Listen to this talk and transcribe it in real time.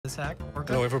this hack, Orka.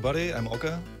 Hello, everybody. I'm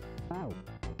Orka.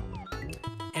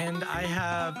 And I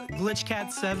have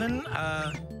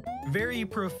GlitchCat7, very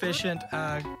proficient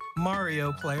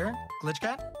Mario player.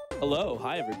 GlitchCat. Hello.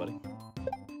 Hi, everybody.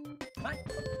 Hi.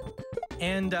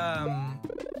 And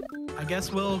I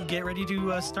guess we'll get ready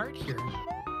to start here.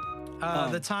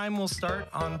 The time will start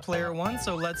on player 1,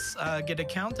 so let's get a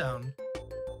countdown.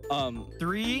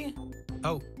 3.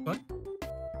 Oh, what?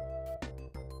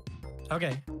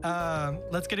 Okay.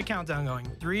 Let's get a countdown going.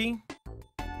 3.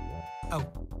 Oh.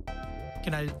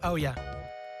 Can I? Oh, yeah.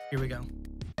 Here we go.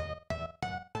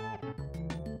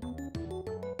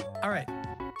 All right.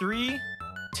 3,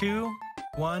 2,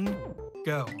 1,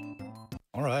 go.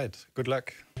 All right. Good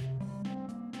luck.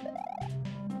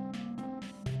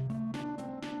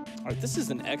 All right, this is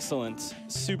an excellent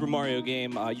Super Mario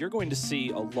game. You're going to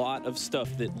see a lot of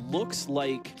stuff that looks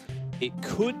like it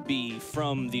could be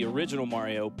from the original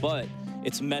Mario, but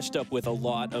it's meshed up with a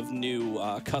lot of new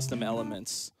custom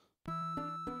elements.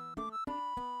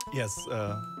 Yes,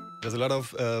 there's a lot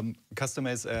of custom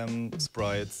ASM,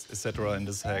 sprites, etc. in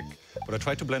this hack, but I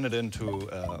tried to blend it in to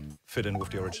fit in with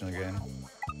the original game.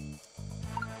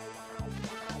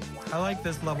 I like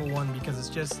this level 1 because it's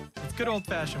good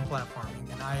old-fashioned platforming,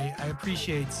 and I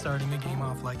appreciate starting the game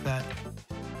off like that.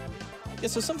 Yeah,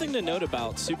 so something to note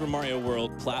about Super Mario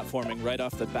World platforming right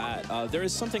off the bat, there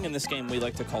is something in this game we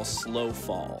like to call slow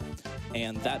fall.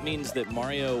 And that means that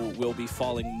Mario will be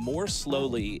falling more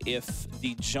slowly if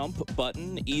the jump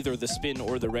button, either the spin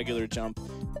or the regular jump,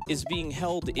 is being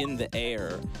held in the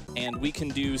air. And we can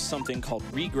do something called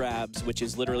re-grabs, which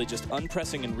is literally just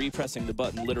unpressing and repressing the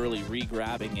button, literally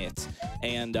re-grabbing it.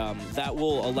 And that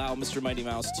will allow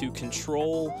MrMightyMouse to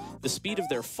control the speed of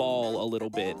their fall a little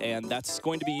bit. And that's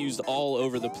going to be used all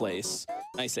over the place.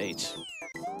 Nice H.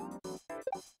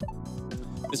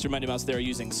 MrMightyMouse there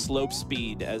using slope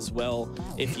speed as well.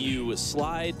 If you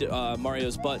slide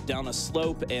Mario's butt down a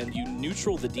slope and you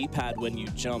neutral the D-pad when you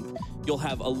jump, you'll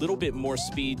have a little bit more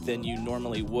speed than you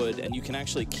normally would, and you can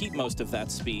actually keep most of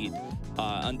that speed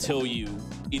until you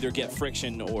either get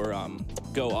friction or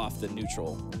go off the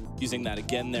neutral. Using that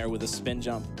again there with a spin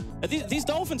jump. These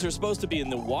dolphins are supposed to be in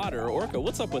the water. Orka,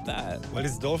 what's up with that? Well,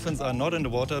 these dolphins are not in the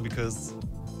water because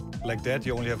like that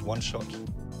you only have one shot,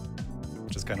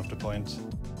 which is kind of the point.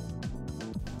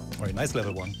 All right, nice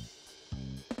level 1.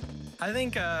 I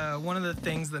think one of the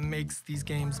things that makes these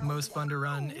games most fun to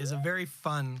run is a very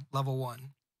fun level 1,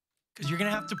 because you're gonna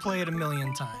have to play it a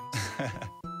million times.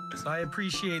 So I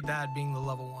appreciate that being the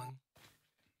level 1.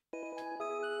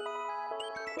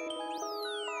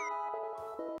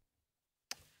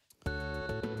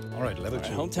 All right, level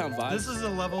 2. Hometown vibes. This is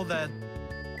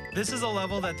a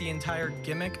level that the entire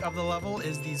gimmick of the level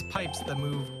is these pipes that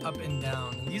move up and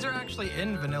down. These are actually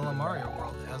in Vanilla Mario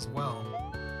World as well.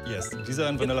 Yes, these are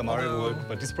in Vanilla Mario World,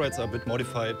 but these sprites are a bit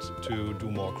modified to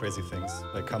do more crazy things,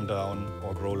 like come down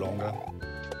or grow longer.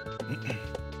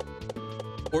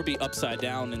 Or be upside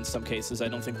down in some cases. I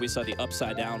don't think we saw the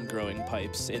upside down growing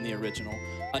pipes in the original.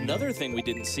 Another thing we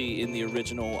didn't see in the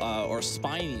original are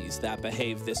spinies that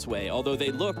behave this way, although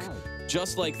they look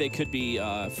just like they could be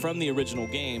from the original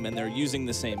game and they're using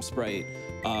the same sprite.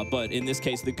 But in this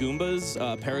case, the Goombas,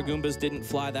 Paragoombas didn't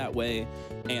fly that way,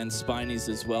 and spinies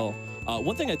as well.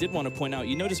 One thing I did want to point out,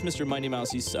 you notice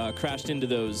MrMightyMouse, he's crashed into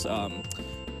those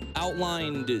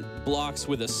outlined blocks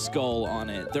with a skull on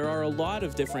it. There are a lot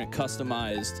of different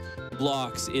customized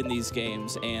blocks in these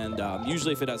games, and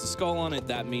usually if it has a skull on it,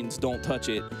 that means don't touch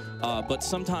it. But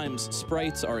sometimes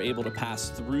sprites are able to pass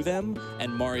through them,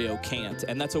 and Mario can't.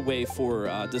 And that's a way for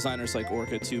designers like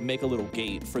Orka to make a little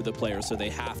gate for the player so they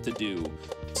have to do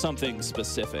something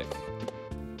specific.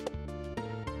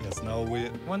 Yes, now we...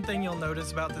 One thing you'll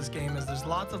notice about this game is there's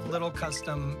lots of little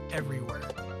custom everywhere.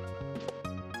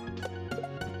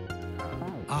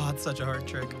 Oh, it's such a hard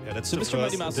trick. Yeah, that's so the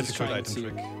MrMightyMouse is difficult trying item to...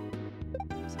 trick.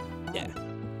 Yeah.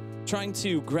 Trying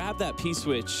to grab that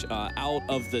P-switch out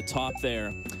of the top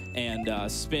there and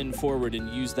spin forward and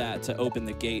use that to open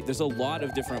the gate. There's a lot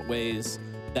of different ways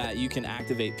that you can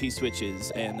activate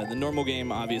P-switches, and the normal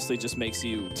game obviously just makes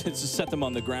you just set them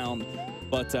on the ground.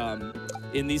 But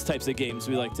in these types of games,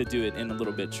 we like to do it in a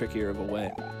little bit trickier of a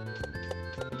way.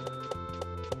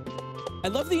 I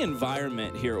love the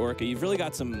environment here, Orka. You've really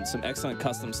got some excellent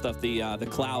custom stuff. The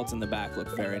clouds in the back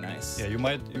look very nice. Yeah, you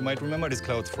might remember these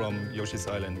clouds from Yoshi's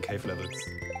Island cave levels.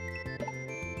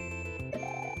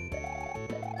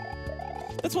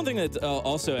 That's one thing that's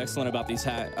also excellent about these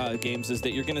games is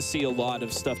that you're going to see a lot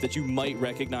of stuff that you might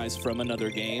recognize from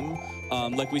another game,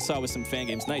 like we saw with some fan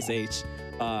games. Nice H.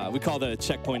 We call the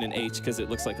checkpoint an H because it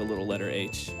looks like a little letter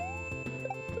H.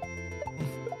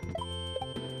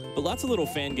 but lots of little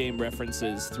fan game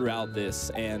references throughout this,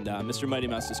 and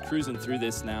MrMightyMouse is cruising through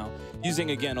this now,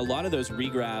 using, again, a lot of those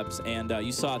regrabs, and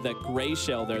you saw that gray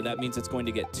shell there. That means it's going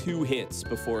to get 2 hits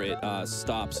before it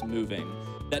stops moving.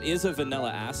 That is a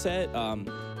vanilla asset,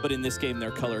 but in this game,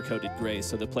 they're color-coded gray,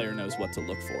 so the player knows what to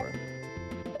look for.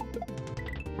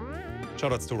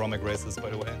 Shoutouts to Romic Races,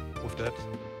 by the way, with that.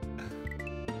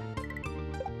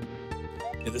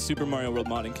 Yeah, the Super Mario World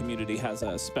modding community has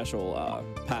a special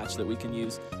patch that we can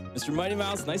use.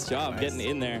 MrMightyMouse, nice job getting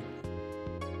in there.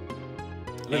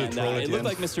 And it looked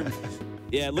like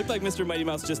it looked like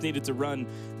MrMightyMouse just needed to run.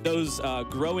 Those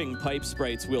growing pipe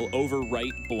sprites will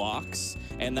overwrite blocks,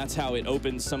 and that's how it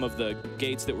opens some of the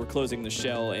gates that were closing the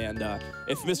shell. And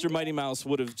if MrMightyMouse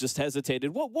would have just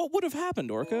hesitated, what would have happened,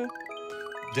 Orka?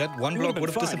 That one block would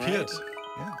have disappeared. Right?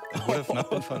 Yeah, it would have not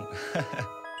been fun.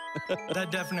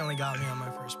 That definitely got me on my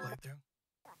first playthrough.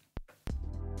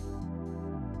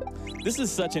 This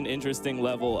is such an interesting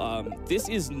level. This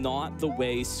is not the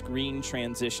way screen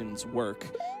transitions work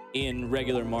in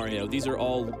regular Mario. These are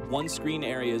all one-screen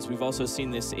areas. We've also seen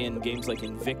this in games like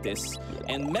Invictus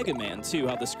and Mega Man, too,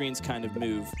 how the screens kind of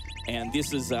move. And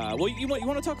this is, well, you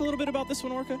want to talk a little bit about this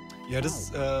one, Orka? Yeah,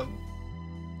 this,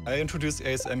 I introduced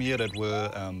ASM here that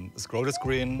will scroll the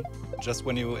screen just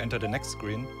when you enter the next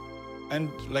screen.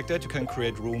 And like that, you can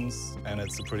create rooms, and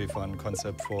it's a pretty fun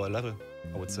concept for a level,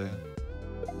 I would say.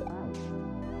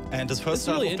 And this first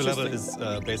half of the level is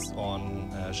based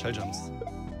on shell jumps.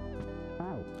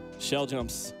 Shell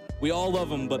jumps. We all love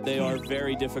them, but they are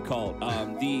very difficult.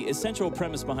 The essential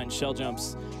premise behind shell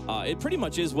jumps, it pretty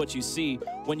much is what you see.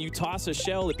 When you toss a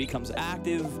shell, it becomes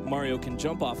active. Mario can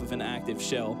jump off of an active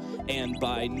shell, and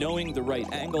by knowing the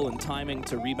right angle and timing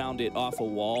to rebound it off a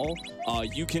wall,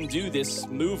 you can do this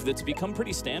move that's become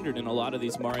pretty standard in a lot of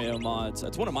these Mario mods.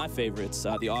 It's one of my favorites,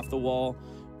 the off-the-wall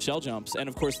shell jumps, and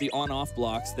of course the on-off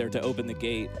blocks there to open the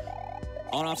gate.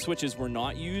 On-off switches were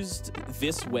not used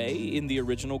this way in the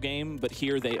original game, but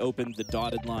here they opened the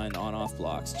dotted line on-off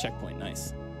blocks. Checkpoint,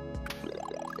 nice.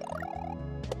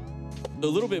 A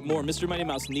little bit more,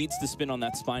 MrMightyMouse needs to spin on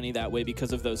that spiny that way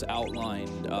because of those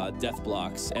outlined death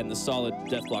blocks, and the solid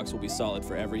death blocks will be solid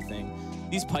for everything.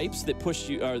 These pipes that push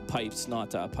you, or pipes, not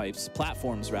pipes,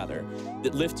 platforms rather,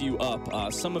 that lift you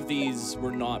up, some of these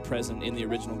were not present in the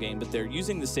original game, but they're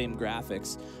using the same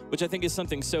graphics, which I think is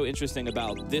something so interesting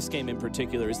about this game in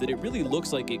particular, is that it really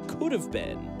looks like it could have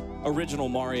been original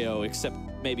Mario, except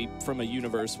maybe from a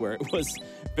universe where it was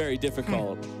very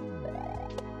difficult.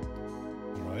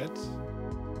 All right.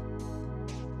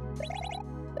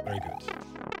 Very good.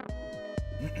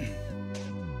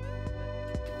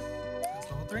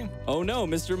 Oh no,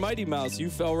 MrMightyMouse, you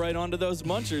fell right onto those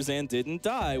munchers and didn't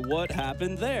die. What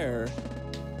happened there?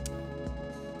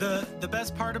 The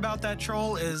best part about that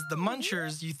troll is the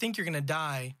munchers, you think you're gonna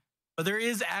die, but there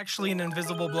is actually an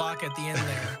invisible block at the end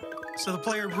there. So the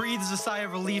player breathes a sigh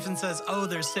of relief and says, oh,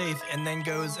 they're safe, and then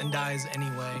goes and dies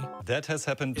anyway. That has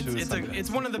happened to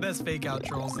it's one of the best fake-out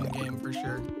trolls in the game, for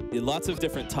sure. Lots of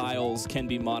different tiles can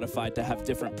be modified to have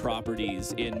different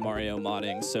properties in Mario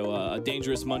modding. So a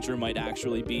dangerous muncher might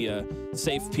actually be a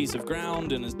safe piece of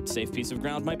ground, and a safe piece of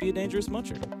ground might be a dangerous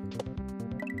muncher.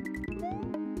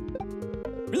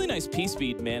 Really nice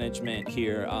P-speed management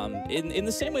here. In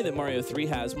the same way that Mario 3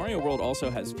 has, Mario World also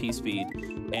has P-speed,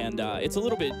 and it's a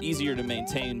little bit easier to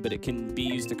maintain, but it can be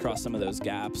used across some of those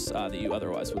gaps that you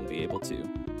otherwise wouldn't be able to.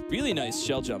 Really nice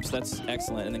shell jumps, that's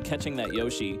excellent. And then catching that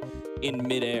Yoshi in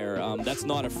midair, that's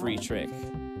not a free trick.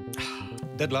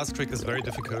 That last trick is very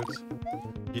difficult.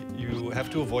 You have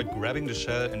to avoid grabbing the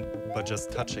shell but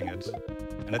just touching it.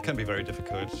 And that can be very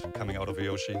difficult coming out of a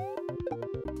Yoshi.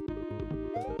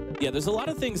 Yeah, there's a lot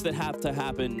of things that have to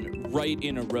happen right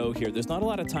in a row here. There's not a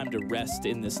lot of time to rest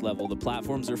in this level. The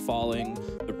platforms are falling,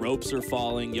 the ropes are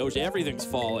falling, Yoshi, everything's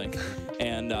falling.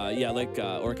 And yeah, like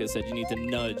Orka said, you need to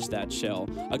nudge that shell.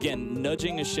 Again,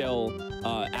 nudging a shell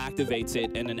activates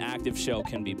it, and an active shell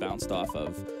can be bounced off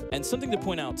of. And something to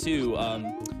point out too,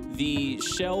 the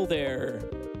shell there,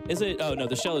 is it? Oh no,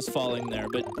 the shell is falling there,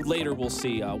 but later we'll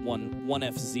see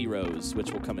 1F zeros,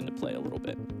 which will come into play a little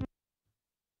bit.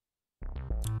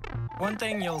 One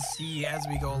thing you'll see as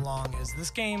we go along is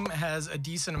this game has a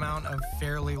decent amount of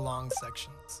fairly long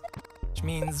sections, which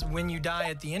means when you die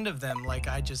at the end of them, like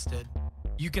I just did,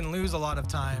 you can lose a lot of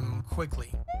time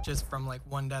quickly, just from like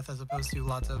one death as opposed to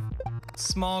lots of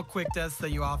small quick deaths that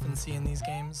you often see in these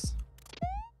games.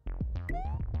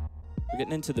 We're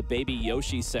getting into the Baby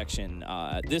Yoshi section.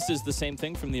 This is the same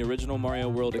thing from the original Mario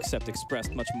World, except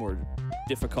expressed much more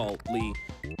difficultly.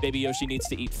 Baby Yoshi needs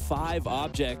to eat 5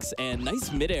 objects, and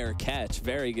nice midair catch,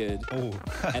 very good. Oh.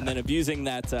 And then abusing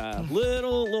that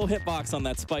little hitbox on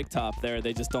that spike top there.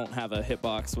 They just don't have a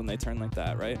hitbox when they turn like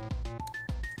that, right?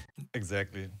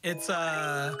 Exactly. It's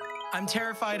I'm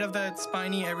terrified of that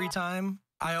spiny every time.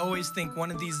 I always think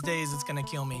one of these days it's gonna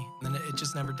kill me, and then it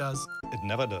just never does. It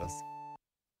never does.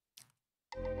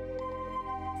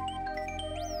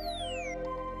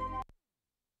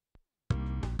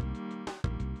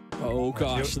 Oh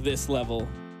gosh, this level.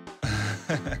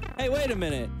 Hey, wait a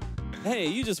minute. Hey,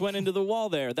 you just went into the wall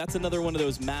there. That's another one of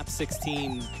those map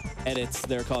 16 edits,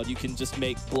 they're called. You can just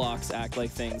make blocks act like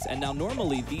things. And now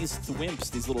normally these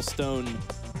thwimps, these little stone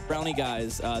brownie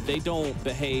guys, they don't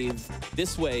behave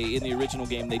this way in the original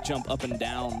game. They jump up and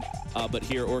down, but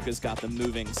here Orka's got them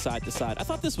moving side to side. I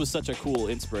thought this was such a cool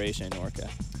inspiration, Orka.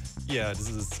 Yeah, this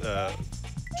is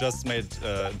just made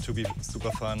to be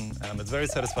super fun. It's very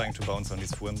satisfying to bounce on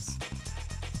these swims.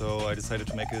 So I decided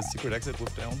to make a secret exit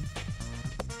with down.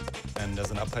 And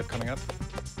there's an up pipe coming up.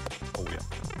 Oh yeah.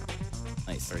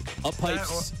 Nice. Very good. Up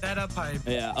pipes. That up pipe.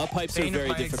 Yeah, up pipes are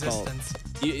very difficult.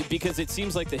 Because it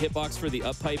seems like the hitbox for the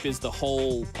up pipe is the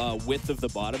whole width of the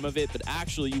bottom of it, but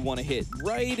actually you want to hit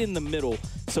right in the middle.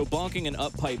 So bonking an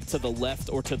up pipe to the left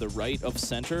or to the right of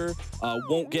center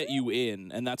won't get you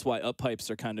in, and that's why up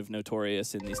pipes are kind of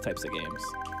notorious in these types of games.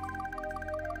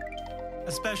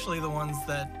 Especially the ones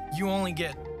that you only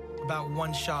get about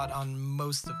one shot on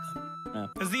most of them.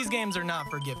 Because these games are not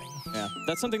forgiving. Yeah,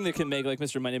 that's something that can make, like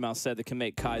MrMightyMouse said, that can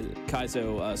make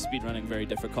Kaizo speedrunning very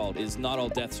difficult, is not all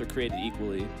deaths are created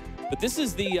equally. But this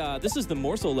is the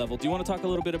morsel level. Do you want to talk a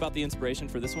little bit about the inspiration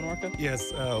for this one, Orka?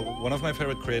 Yes, one of my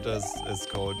favorite creators is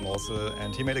called Morsel,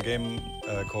 and he made a game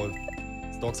called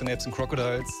Dogs and Apes and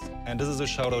Crocodiles. And this is a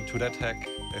shout out to that hack,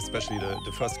 especially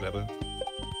the first level.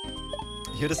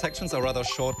 Here the sections are rather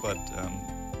short, but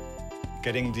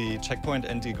getting the checkpoint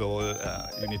and the goal,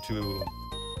 you need to...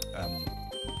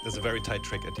 there's a very tight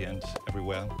trick at the end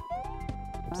everywhere.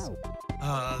 Oops.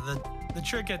 The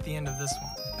trick at the end of this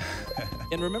one.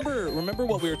 And remember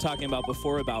what we were talking about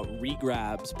before about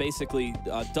regrabs, basically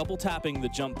double tapping the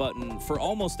jump button for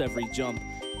almost every jump,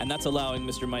 and that's allowing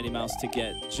MrMightyMouse to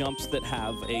get jumps that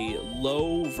have a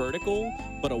low vertical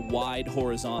but a wide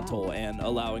horizontal, and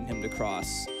allowing him to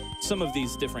cross some of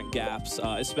these different gaps,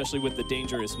 especially with the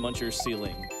dangerous muncher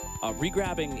ceiling.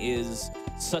 Regrabbing is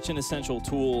such an essential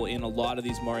tool in a lot of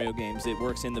these Mario games. It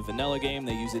works in the vanilla game,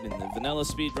 they use it in the vanilla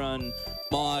speedrun,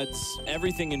 mods,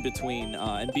 everything in between,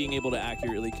 and being able to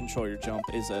accurately control your jump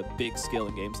is a big skill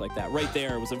in games like that. Right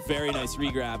there was a very nice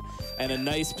regrab and a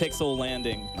nice pixel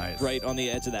landing right on the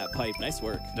edge of that pipe. Nice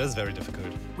work. That is very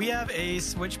difficult. We have a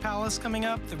Switch Palace coming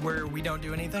up where we don't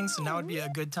do anything, so now would be a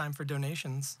good time for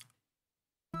donations.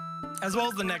 As well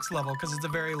as the next level, because it's a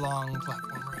very long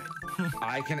platform ride.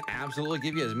 I can absolutely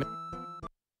give you as many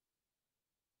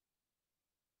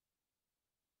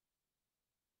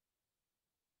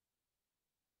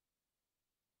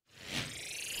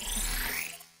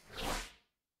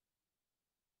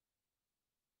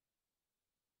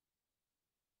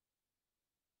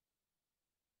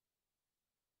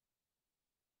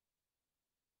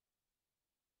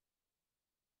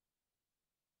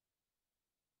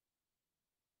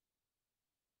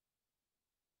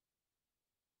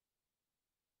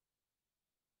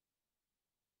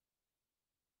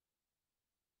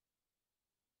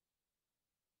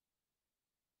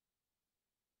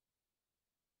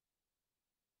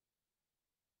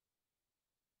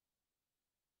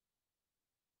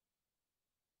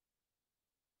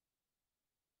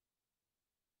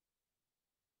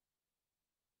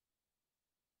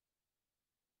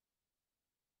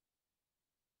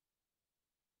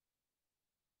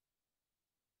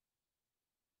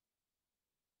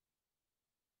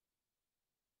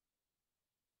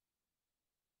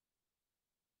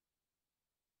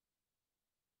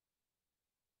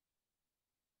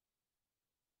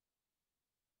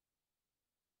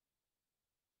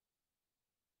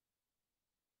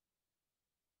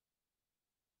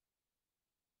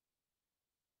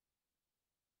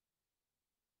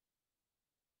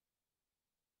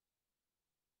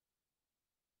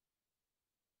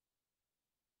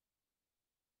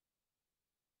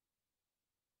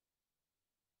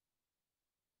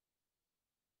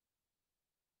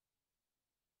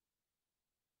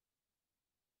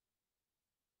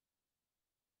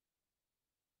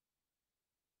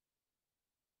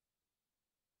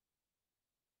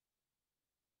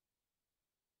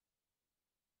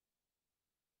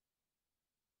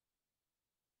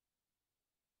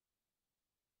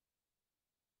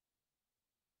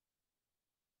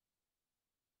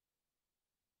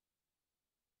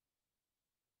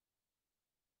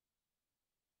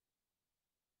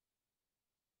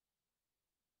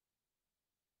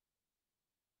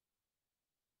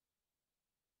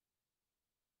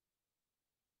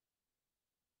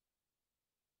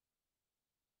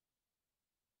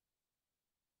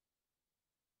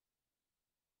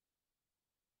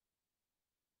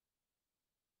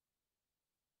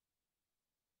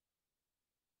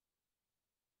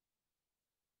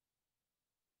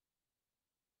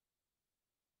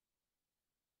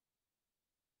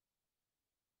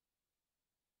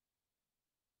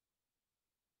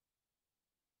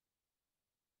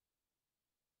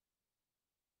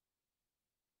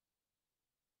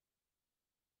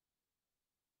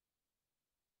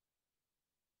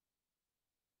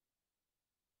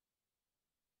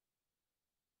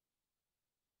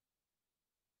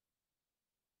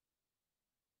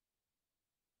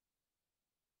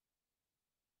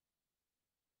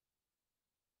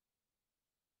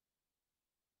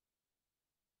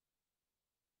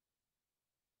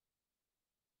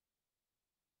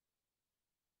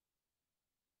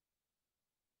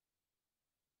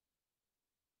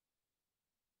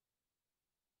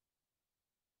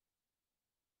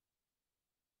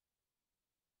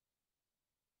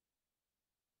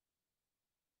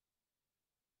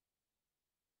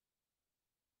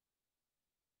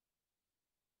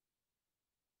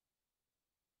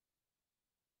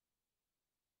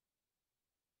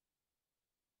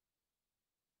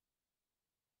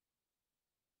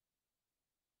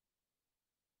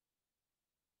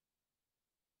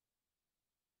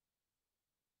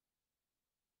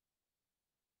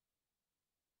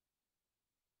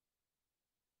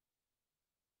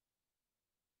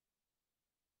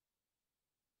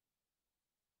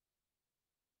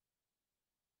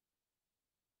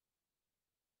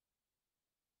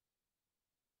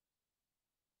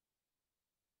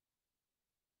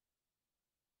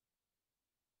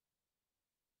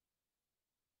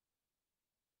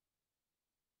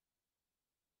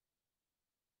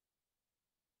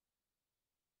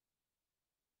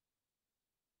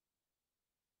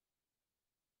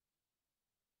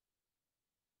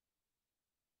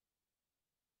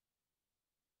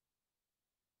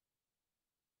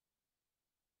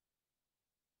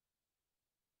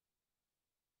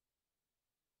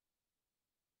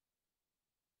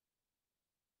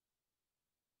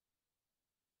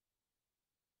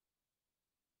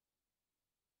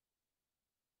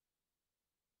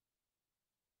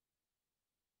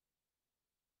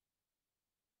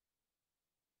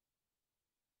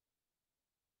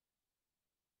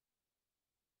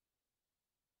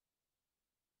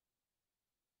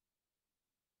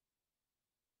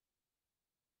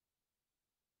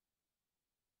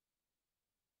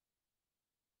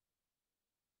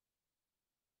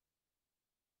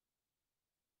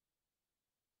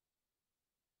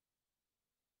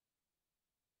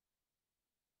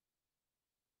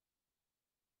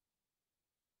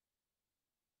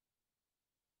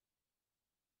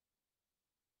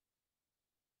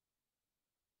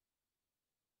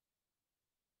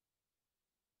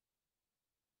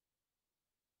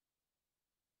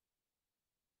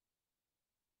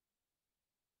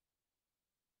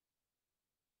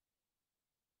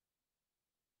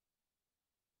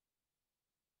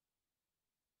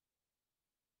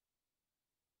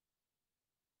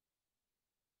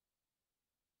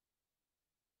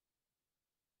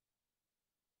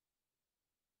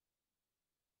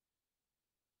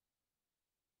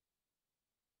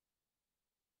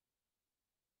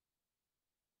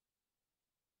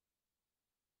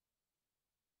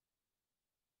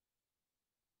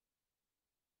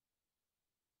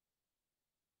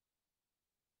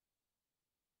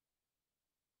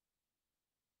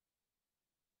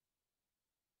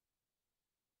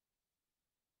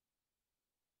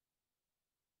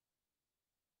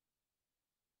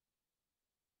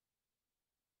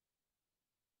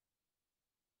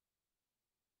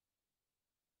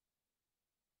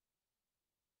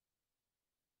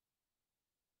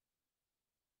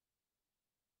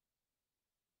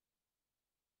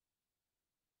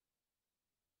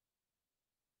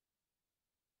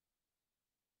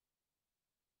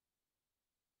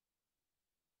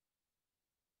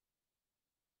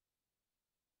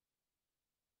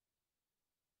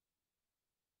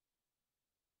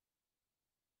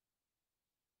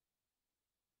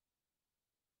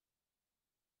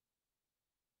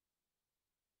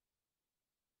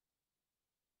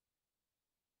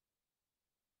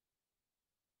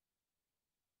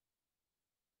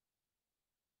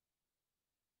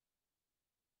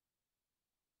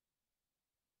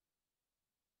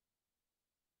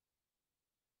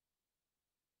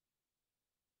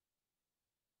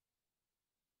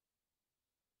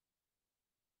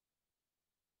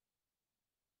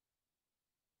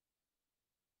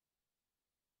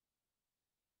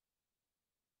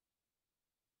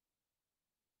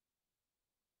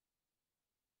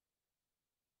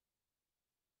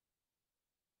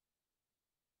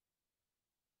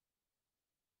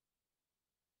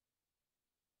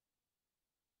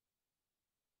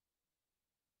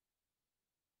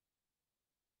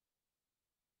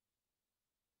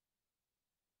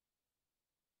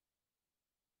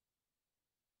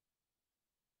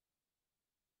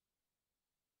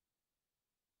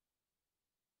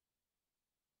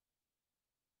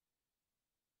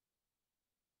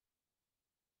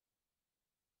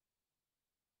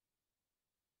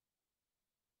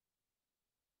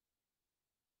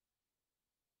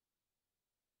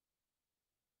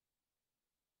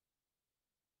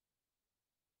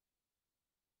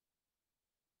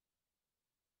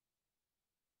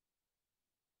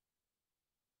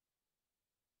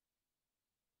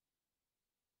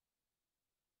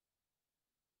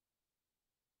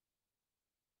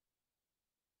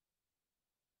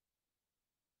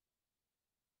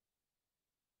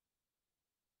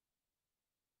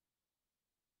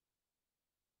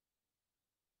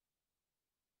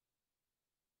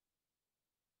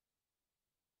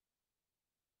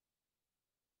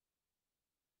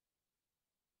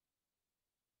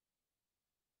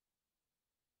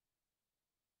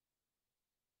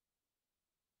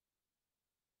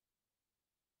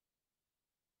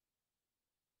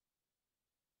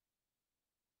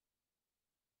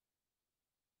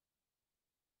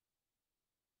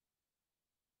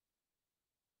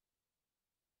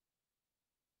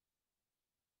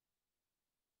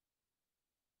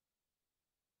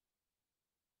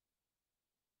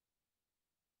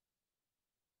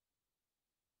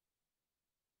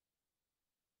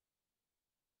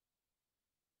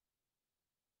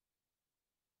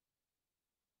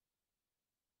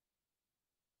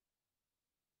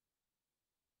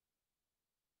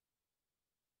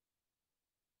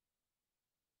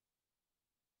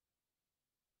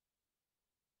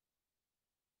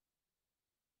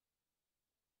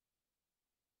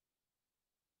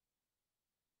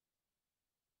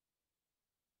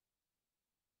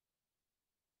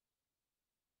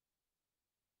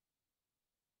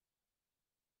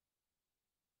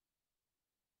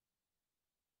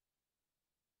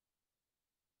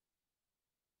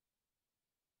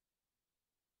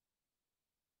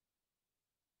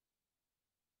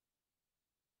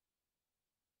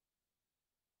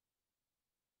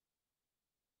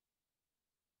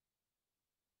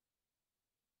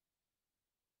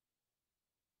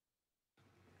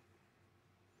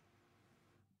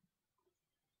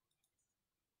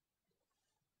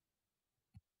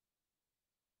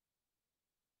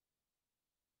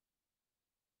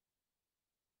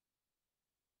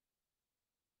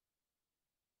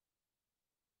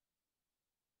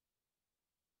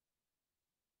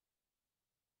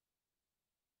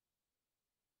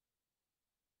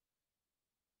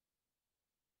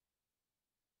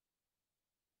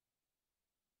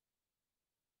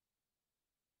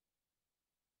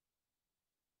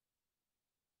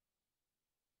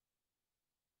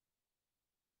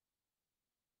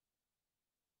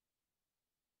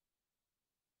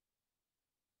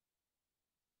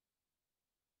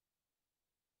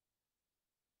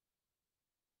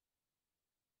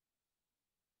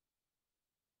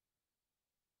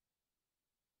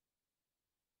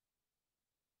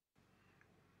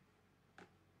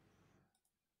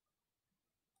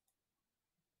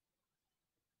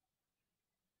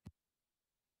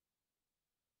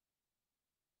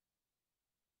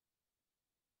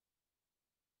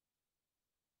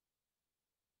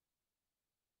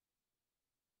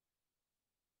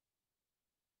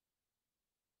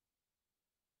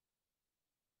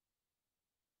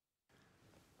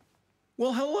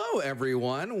Well, hello,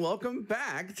 everyone. Welcome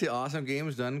back to Awesome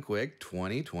Games Done Quick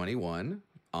 2021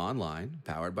 online,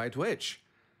 powered by Twitch.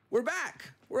 We're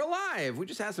back. We're alive. We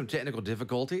just had some technical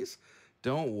difficulties.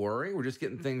 Don't worry. We're just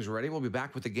getting things ready. We'll be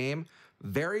back with the game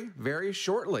very, very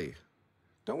shortly.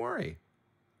 Don't worry.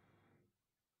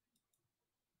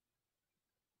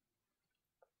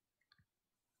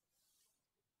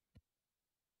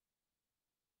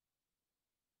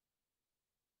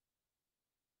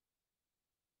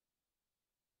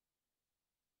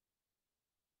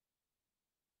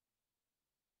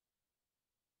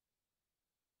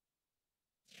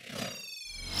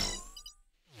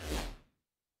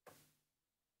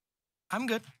 I'm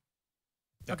good.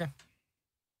 Yep. Okay.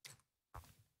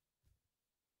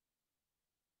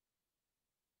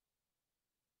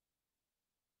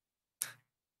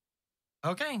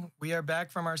 Okay, we are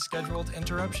back from our scheduled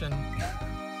interruption.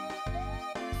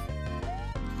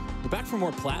 We're back for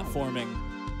more platforming.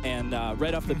 And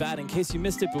right off the bat, in case you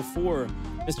missed it before,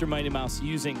 Mr. Mighty Mouse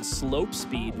using slope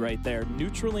speed right there,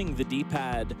 neutraling the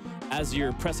D-pad as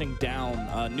you're pressing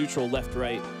down, neutral left,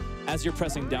 right. As you're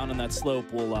pressing down on that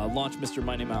slope will launch Mr.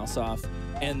 Mighty Mouse off.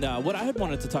 And what I had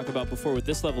wanted to talk about before with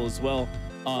this level as well,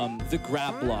 the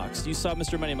grab blocks. You saw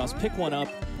Mr. Mighty Mouse pick one up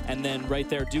and then right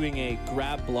there doing a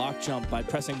grab block jump by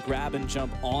pressing grab and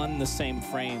jump on the same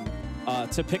frame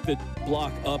to pick the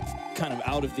block up kind of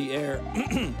out of the air.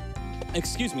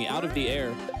 Excuse me, out of the air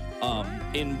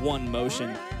in one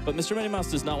motion. But Mr. Mighty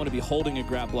Mouse does not want to be holding a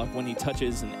grab block when he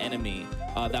touches an enemy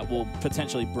that will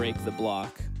potentially break the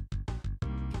block.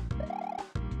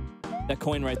 That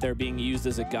coin right there being used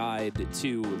as a guide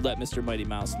to let Mr. Mighty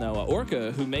Mouse know.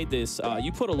 Orka, who made this,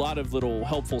 you put a lot of little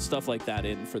helpful stuff like that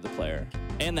in for the player.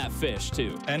 And that fish,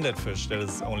 too. And that fish, that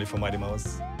is only for Mighty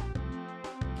Mouse.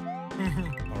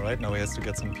 All right, now he has to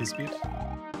get some P-speed.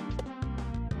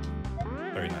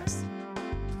 Very nice.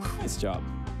 Nice job.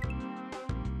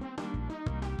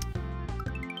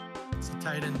 It's a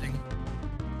tight ending.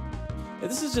 Yeah,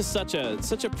 this is just such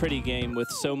a pretty game with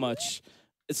so much.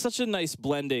 It's such a nice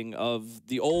blending of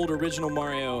the old original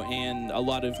Mario and a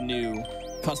lot of new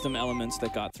custom elements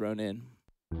that got thrown in.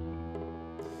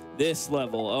 This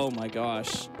level, oh my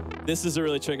gosh. This is a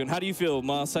really tricky one. How do you feel,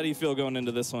 Mouse? How do you feel going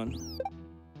into this one?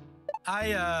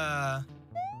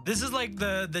 This is like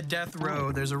the death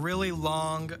row. There's a really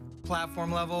long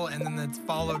platform level and then it's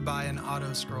followed by an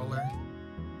auto scroller.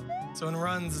 So in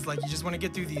runs, it's like you just want to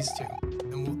get through these two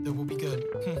and we'll be good.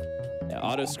 Yeah,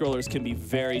 auto scrollers can be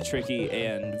very tricky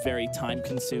and very time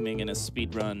consuming in a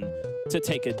speed run to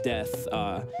take a death.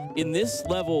 In this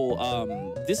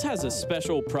level, this has a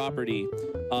special property,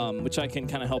 which I can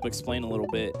kind of help explain a little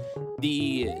bit.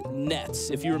 The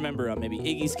nets, if you remember maybe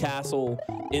Iggy's Castle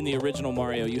in the original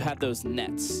Mario, you had those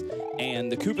nets.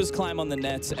 And the Koopas climb on the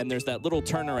nets, and there's that little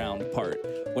turnaround part.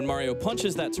 When Mario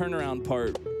punches that turnaround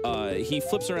part, he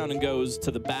flips around and goes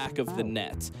to the back of the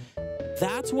net.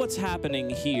 That's what's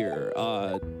happening here.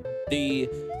 The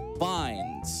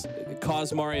vines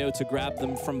cause Mario to grab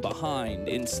them from behind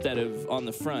instead of on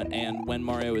the front. And when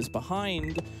Mario is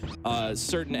behind,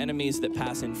 certain enemies that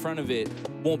pass in front of it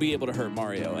won't be able to hurt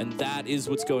Mario. And that is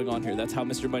what's going on here. That's how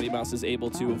Mr. Mighty Mouse is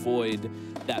able to avoid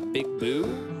that big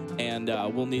boo. And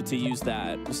we'll need to use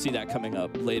that. We'll see that coming up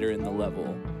later in the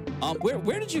level.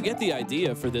 Where did you get the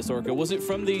idea for this, Orka? Was it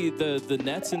from the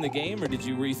nets in the game, or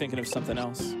were you thinking of something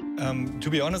else? To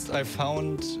be honest, I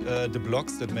found the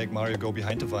blocks that make Mario go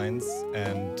behind the vines,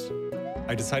 and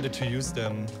I decided to use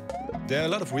them. There are a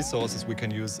lot of resources we can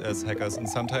use as hackers, and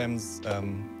sometimes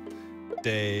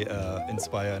they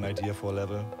inspire an idea for a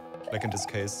level, like in this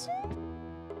case.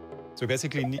 So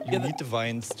basically, you need the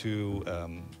vines to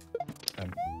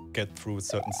get through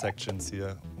certain sections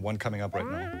here. One coming up right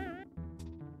now.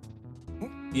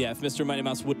 Yeah, if Mr. Mighty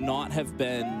Mouse would not have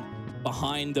been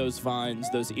behind those vines,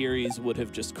 those Eries would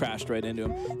have just crashed right into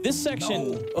him. This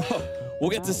section, we'll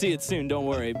get to see it soon, don't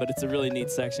worry, but it's a really neat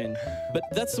section. But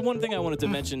that's the one thing I wanted to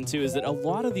mention too, is that a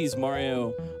lot of these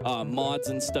Mario mods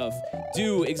and stuff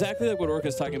do exactly like what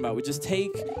Orka's talking about. We just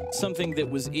take something that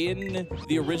was in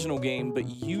the original game, but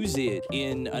use it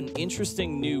in an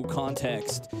interesting new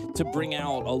context to bring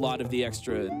out a lot of the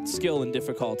extra skill and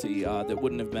difficulty that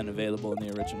wouldn't have been available in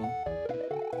the original.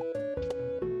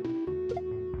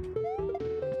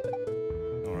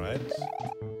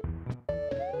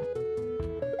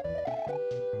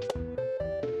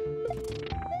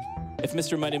 if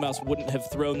Mr. Mighty Mouse wouldn't have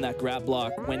thrown that grab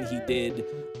block when he did,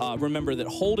 remember that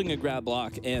holding a grab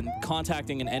block and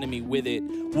contacting an enemy with it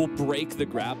will break the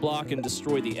grab block and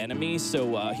destroy the enemy,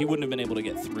 so he wouldn't have been able to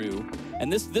get through.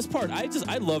 And this part,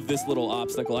 I love this little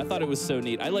obstacle. I thought it was so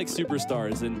neat. I like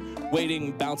superstars and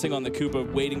waiting, bouncing on the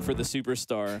Koopa, waiting for the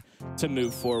superstar to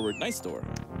move forward. Nice door.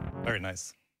 Very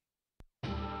nice.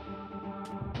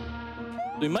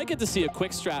 We might get to see a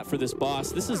quick strat for this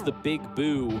boss. This is the Big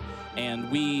Boo,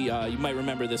 and you might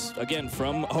remember this, again,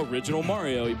 from original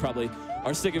Mario. You probably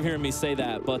are sick of hearing me say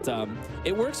that, but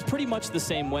it works pretty much the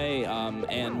same way,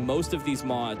 and most of these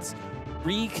mods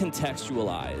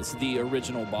recontextualize the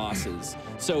original bosses.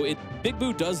 So Big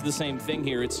Boo does the same thing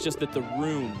here. It's just that the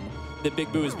room that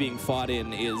Big Boo is being fought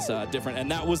in is different, and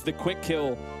that was the quick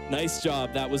kill. Nice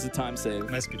job. That was a time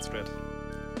save. Nice speed strat.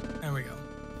 There we go.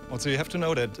 Also, you have to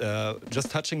know that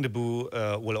just touching the Boo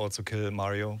will also kill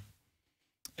Mario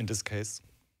in this case.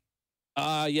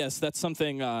 Yes, that's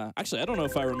something, actually, I don't know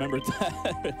if I remembered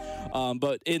that,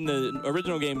 but in the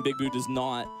original game, Big Boo does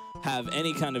not have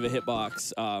any kind of a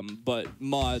hitbox, but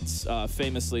mods,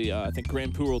 famously, I think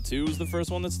Grand Poo World 2 was the first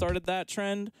one that started that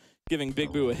trend, giving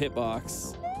Big Boo a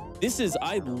hitbox.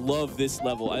 I love this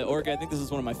level. Orka, I think this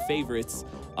is one of my favorites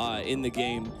in the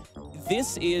game.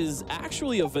 This is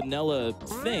actually a vanilla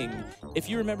thing. If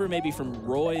you remember maybe from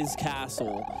Roy's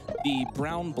Castle, the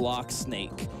brown block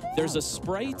snake, there's a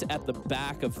sprite at the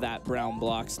back of that brown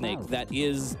block snake that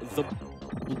is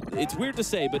it's weird to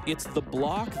say, but it's the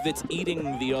block that's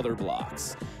eating the other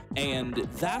blocks. And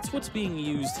that's what's being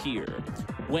used here.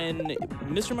 When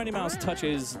Mr. Mighty Mouse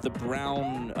touches the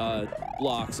brown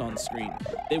blocks on screen,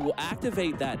 they will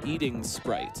activate that eating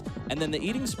sprite. And then the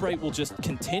eating sprite will just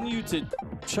continue to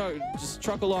just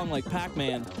truck along like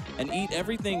Pac-Man and eat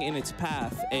everything in its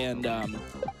path. And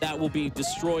that will be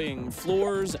destroying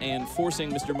floors and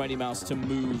forcing Mr. Mighty Mouse to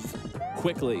move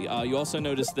quickly. You also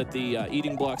notice that the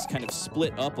eating blocks kind of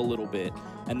split up a little bit,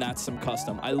 and that's some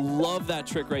custom. I love that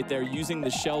trick right there, using the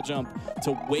shell jump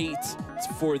to wait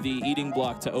for the eating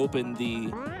block to open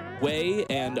the way,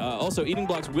 and also eating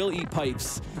blocks will eat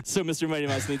pipes, so Mr. Mighty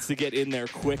Mouse needs to get in there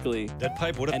quickly. That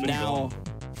pipe would have been gone.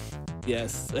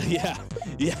 Yes, yeah,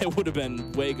 it would have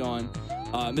been way gone.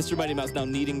 Mr. Mighty Mouse now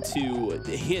needing to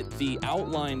hit the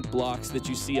outlined blocks that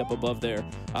you see up above there.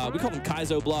 We call them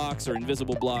Kaizo blocks or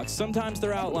invisible blocks. Sometimes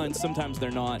they're outlined, sometimes they're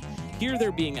not. Here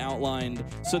they're being outlined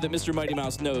so that Mr. Mighty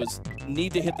Mouse knows,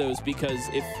 need to hit those, because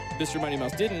if Mr. Mighty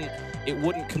Mouse didn't, it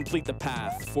wouldn't complete the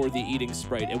path for the eating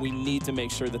sprite, and we need to make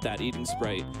sure that that eating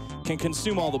sprite can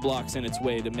consume all the blocks in its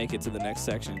way to make it to the next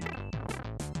section.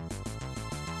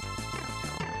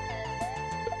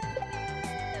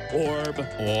 Orb.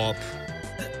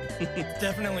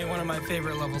 Definitely one of my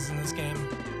favorite levels in this game.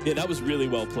 Yeah, that was really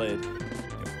well played.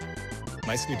 Yep.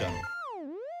 Nicely done.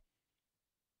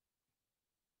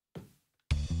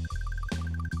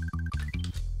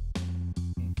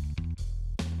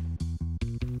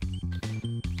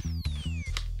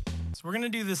 So we're gonna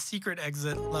do the secret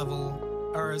exit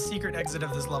level, or a secret exit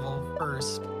of this level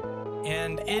first.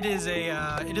 And it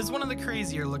is one of the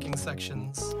crazier looking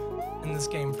sections in this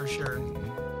game for sure.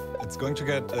 It's going to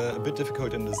get a bit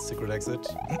difficult in this secret exit.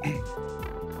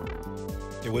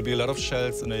 There will be a lot of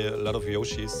shells and a lot of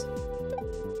Yoshis.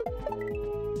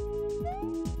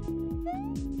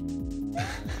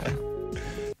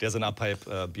 There's an up pipe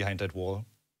behind that wall.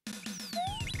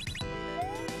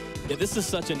 Yeah, this is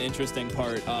such an interesting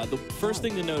part. The first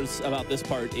thing to notice about this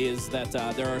part is that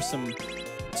there are some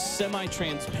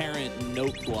semi-transparent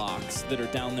note blocks that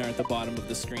are down there at the bottom of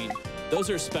the screen. Those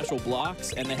are special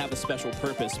blocks, and they have a special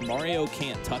purpose. Mario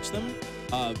can't touch them.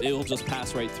 It'll just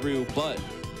pass right through, but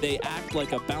they act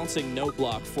like a bouncing note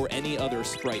block for any other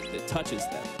sprite that touches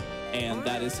them. And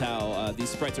that is how these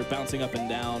sprites are bouncing up and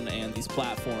down, and these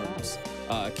platforms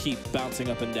keep bouncing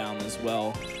up and down as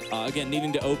well. Again,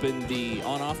 needing to open the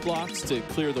on-off blocks to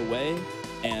clear the way,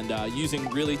 and using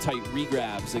really tight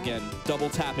regrabs, again, double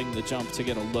tapping the jump to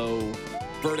get a low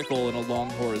vertical and a long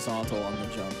horizontal on the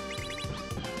jump.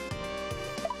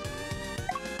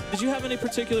 Did you have any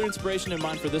particular inspiration in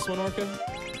mind for this one, Orka?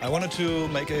 I wanted to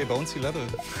make a bouncy level.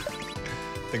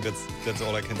 I think that's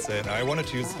all I can say. And I wanted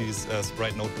to use these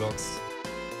sprite note blocks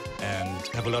and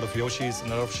have a lot of Yoshis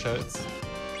and a lot of shells.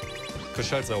 Because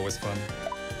shells are always fun.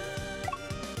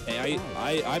 Hey,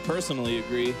 I personally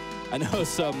agree. I know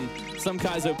some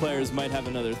Kaizo players might have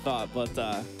another thought, but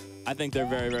I think they're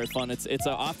very, very fun. It's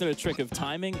often a trick of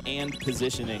timing and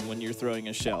positioning when you're throwing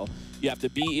a shell. You have to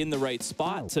be in the right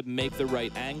spot to make the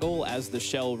right angle as the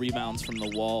shell rebounds from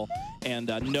the wall and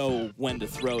know when to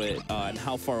throw it and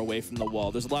how far away from the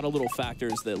wall. There's a lot of little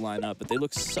factors that line up, but they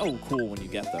look so cool when you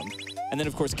get them. And then,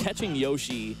 of course, catching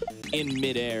Yoshi in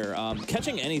midair.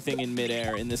 Catching anything in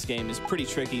midair in this game is pretty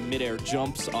tricky. Midair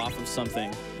jumps off of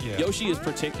something. Yeah. Yoshi is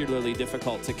particularly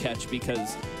difficult to catch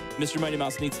because Mr. Mighty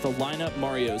Mouse needs to line up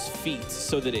Mario's feet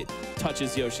so that it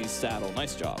touches Yoshi's saddle.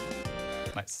 Nice job.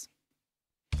 Nice.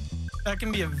 That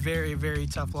can be a very, very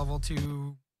tough level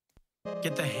to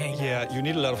get the hang of. Yeah, you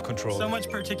need a lot of control. So much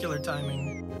particular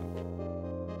timing.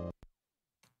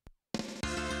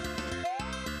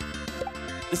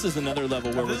 This is another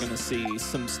level where we're going to see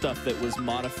some stuff that was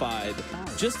modified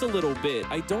just a little bit.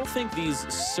 I don't think these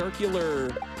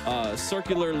circularly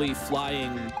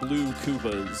flying blue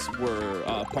Koopas were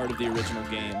part of the original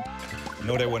game.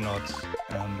 No, they were not.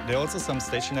 There are also some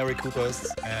stationary Koopas,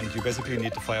 and you basically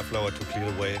need the Fire Flower to clear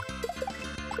the way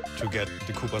to get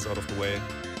the Koopas out of the way.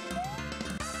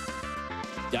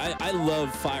 Yeah, I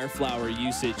love Fire Flower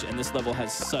usage, and this level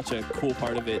has such a cool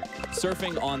part of it.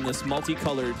 Surfing on this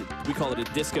multicolored, we call it a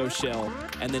disco shell,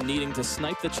 and then needing to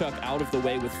snipe the chuck out of the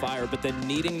way with fire, but then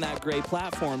needing that gray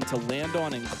platform to land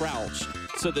on and crouch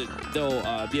so that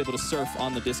they'll be able to surf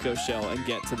on the disco shell and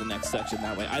get to the next section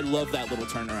that way. I love that little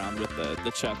turnaround with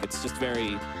the chuck. It's just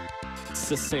very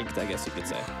succinct, I guess you could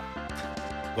say.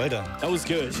 Well done. That was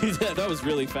good. Yeah, that was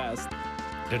really fast.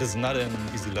 That is not an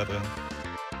easy level.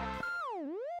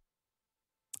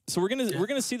 So we're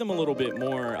gonna see them a little bit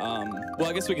more. Well,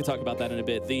 I guess we can talk about that in a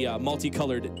bit. The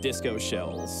multicolored disco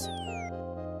shells.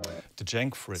 The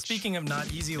jank fridge. Speaking of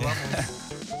not easy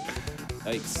levels.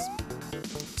 Yikes.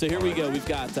 So here we go. We've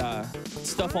got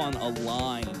stuff on a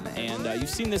line, and you've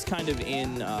seen this kind of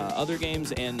in other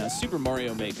games, and Super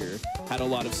Mario Maker had a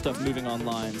lot of stuff moving on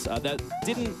lines. That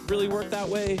didn't really work that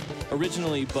way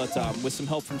originally, but with some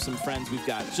help from some friends, we've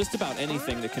got just about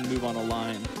anything that can move on a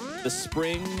line. The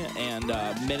spring and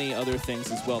many other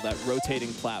things as well, that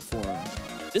rotating platform.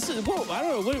 This is, whoa, I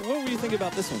don't know, what were you thinking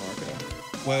about this one,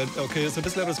 Orka? Well, okay, so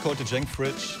this level is called the jank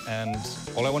fridge, and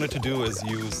all I wanted to do is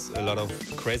use a lot of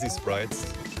crazy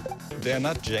sprites. They're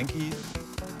not janky,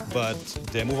 but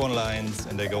they move on lines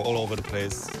and they go all over the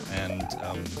place, and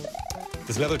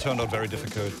this level turned out very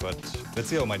difficult, but let's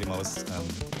see how Mighty Mouse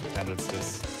handles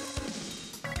this.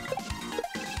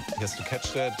 He has to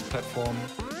catch that platform.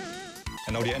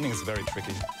 And now the ending is very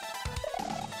tricky.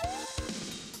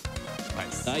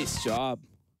 Nice. Nice job.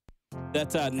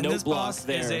 That no this block boss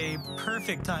there. Is a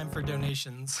perfect time for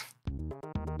donations.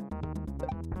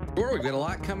 Sure, we've got a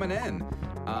lot coming in.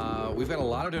 We've got a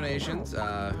lot of donations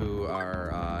who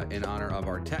are in honor of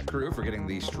our tech crew for getting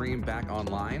the stream back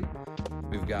online.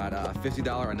 We've got a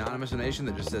 $50 anonymous donation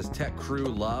that just says Tech Crew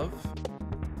Love.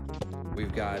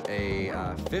 We've got a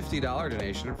 $50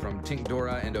 donation from Tink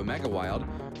Dora and Omega Wild,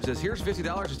 who says, here's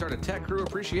 $50 to start a Tech Crew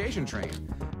appreciation train,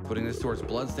 putting this towards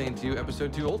Bloodstained 2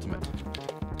 Episode 2 Ultimate.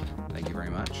 Thank you very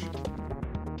much.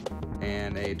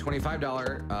 And a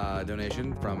 $25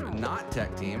 donation from Not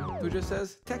Tech Team, who just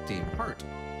says, Tech Team, heart.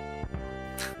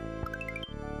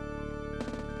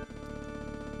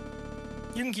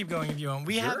 You can keep going if you want.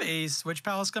 We have a Switch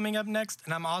Palace coming up next,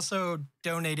 and I'm also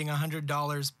donating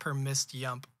 $100 per missed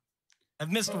yump.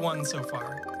 I've missed one so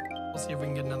far. We'll see if we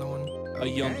can get another one. A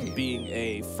yump being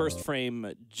a first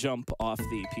frame jump off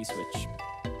the P-Switch.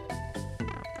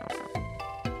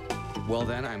 Well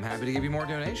then, I'm happy to give you more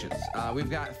donations. We've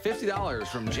got $50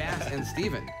 from Jas and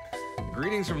Steven.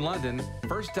 Greetings from London.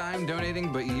 First time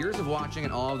donating, but years of watching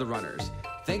and all of the runners.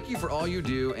 Thank you for all you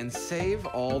do and save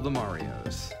all the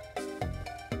Marios.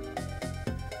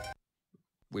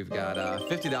 We've got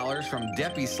 $50 from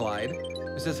Deppy Slide,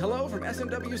 who says, hello from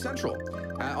SMW Central.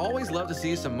 I always love to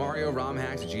see some Mario ROM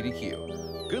hacks at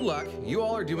GDQ. Good luck. You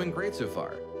all are doing great so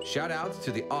far. Shout outs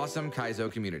to the awesome Kaizo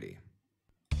community.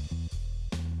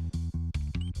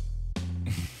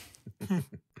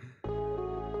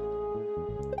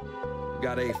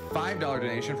 Got a $5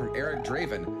 donation from Eric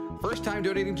Draven. First time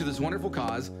donating to this wonderful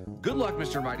cause. Good luck,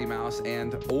 Mr. Mighty Mouse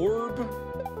and Orb.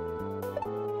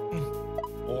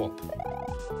 Orb.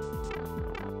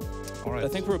 All right. I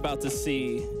think we're about to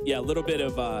see, a little bit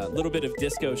of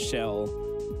disco shell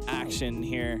action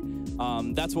here.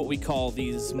 That's what we call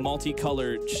these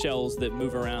multicolored shells that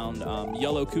move around.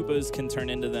 Yellow Koopas can turn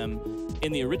into them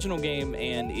in the original game,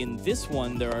 and in this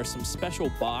one, there are some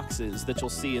special boxes that you'll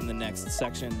see in the next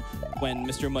section. When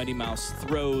Mr. Mighty Mouse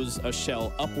throws a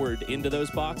shell upward into those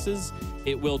boxes,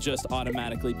 it will just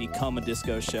automatically become a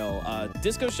disco shell.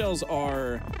 Disco shells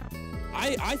are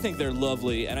I think they're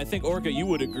lovely, and I think Orka, you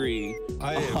would agree.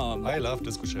 I love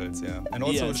disco shells, yeah. And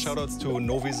also Yes. shoutouts to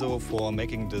Noviso for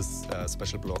making this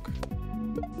special block.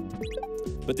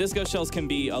 But disco shells can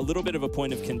be a little bit of a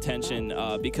point of contention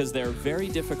because they're very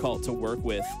difficult to work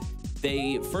with.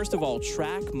 They, first of all,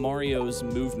 track Mario's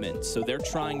movement, so they're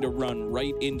trying to run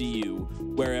right into you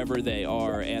wherever they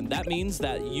are, and that means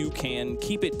that you can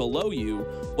keep it below you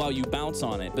while you bounce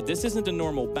on it. But this isn't a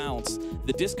normal bounce.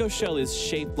 The disco shell is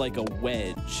shaped like a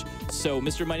wedge, so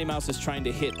MrMightyMouse is trying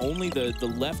to hit only the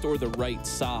left or the right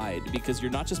side, because you're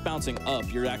not just bouncing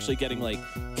up, you're actually getting like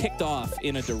kicked off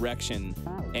in a direction,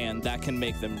 and that can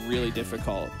make them really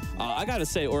difficult. I gotta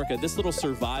say, Orka, this little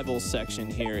survival section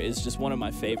here is just one of my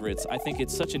favorites. I think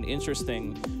it's such an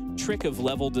interesting trick of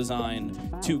level design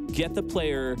to get the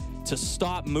player to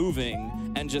stop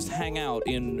moving and just hang out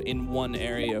in one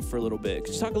area for a little bit.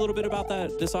 Could you talk a little bit about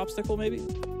this obstacle, maybe?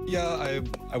 Yeah,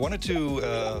 I wanted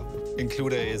to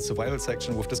include a survival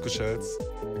section with disco shells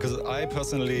because I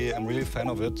personally am really a fan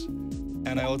of it.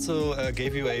 And I also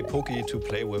gave you a pokey to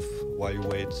play with while you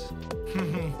wait.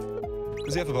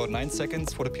 Because you have about 9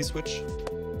 seconds for the P-switch.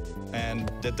 And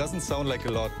that doesn't sound like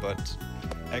a lot, but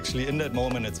actually in that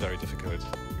moment it's very difficult.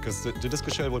 Because the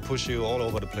disco shell will push you all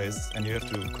over the place and you have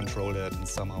to control that and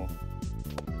somehow.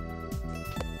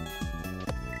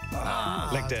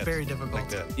 Like that. Very difficult. Like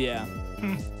that. Yeah.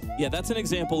 Yeah, that's an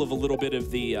example of a little bit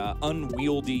of the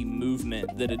unwieldy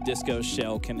movement that a disco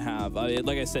shell can have.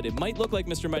 Like I said, it might look like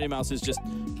MrMightyMouse is just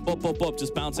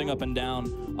just bouncing up and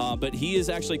down, but he is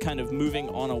actually kind of moving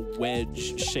on a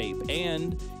wedge shape.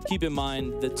 And keep in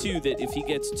mind, that if he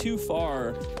gets too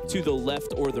far to the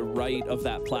left or the right of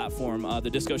that platform, the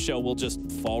disco shell will just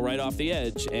fall right off the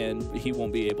edge and he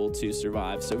won't be able to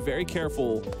survive. So very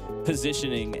careful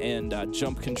positioning and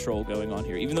jump control going on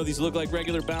here. Even though these look like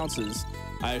regular bounces,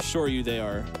 I assure you they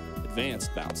are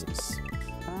advanced bounces.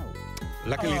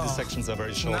 Luckily, the sections are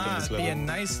very short on this Not level. being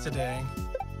nice today.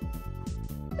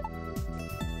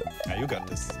 Yeah, you got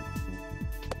this.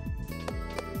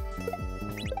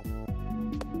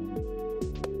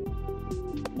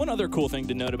 One other cool thing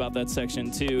to note about that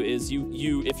section too is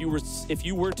if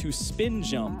you were to spin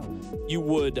jump, you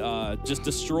would just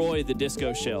destroy the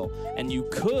disco shell, and you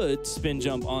could spin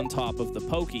jump on top of the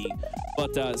pokey.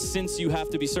 But since you have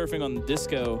to be surfing on the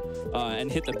disco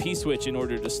and hit the P-switch in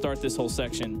order to start this whole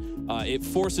section, it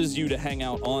forces you to hang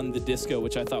out on the disco,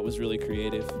 which I thought was really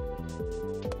creative.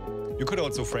 You could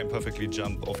also frame perfectly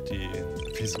jump off the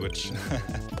P-switch.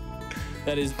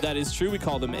 That is true. We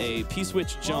call them a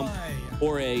P-switch jump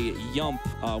or a yump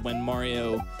when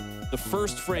Mario, the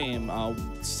first frame,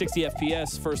 60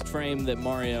 FPS, first frame that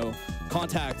Mario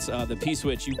contacts the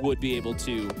P-switch, you would be able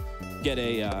to get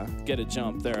a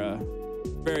jump. They're a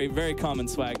very, very common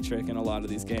swag trick in a lot of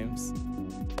these games.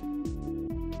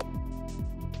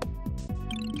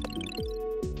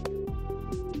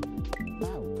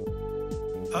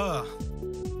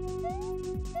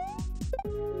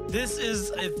 This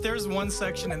is, if there's one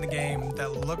section in the game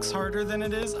that looks harder than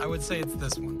it is, I would say it's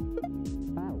this one.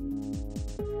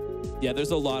 Yeah,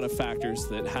 there's a lot of factors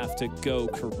that have to go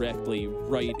correctly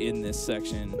right in this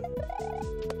section.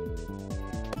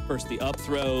 First the up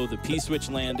throw, the P-switch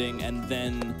landing, and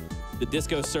then the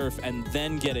disco surf, and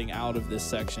then getting out of this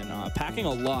section. Packing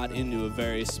a lot into a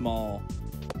very small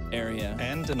area.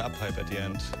 And an up pipe at the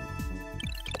end.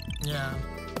 Yeah.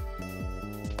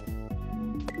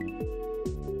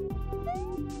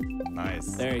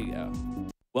 Nice. There you go.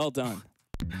 Well done.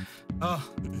 Oh.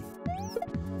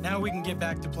 Now we can get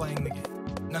back to playing the game.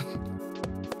 No.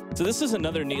 So this is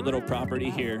another neat little property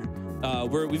here,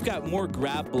 where we've got more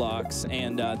grab blocks,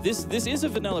 and this is a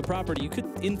vanilla property. You could,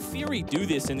 in theory, do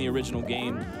this in the original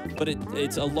game, but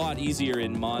it's a lot easier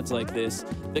in mods like this.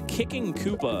 The kicking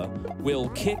Koopa will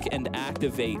kick and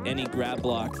activate any grab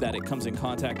block that it comes in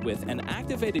contact with, and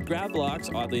activated grab blocks,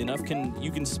 oddly enough, you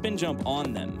can spin jump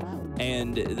on them,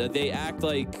 and they act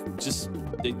like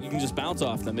you can just bounce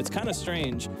off them. It's kind of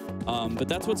strange, but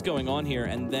that's what's going on here.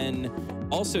 And then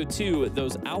also too,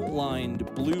 those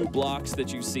outlined blue blocks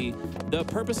that you see, the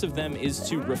purpose of them is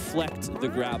to reflect the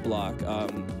grab block.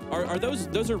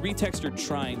 Those are retextured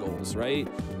triangles, right?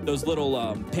 Those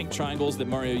little pink triangles that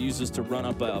Mario uses to run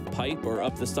up a pipe or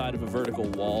up the side of a vertical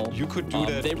wall. You could do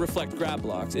that. They reflect grab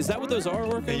blocks. Is that what those are,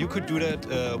 Orka? Yeah, you could do that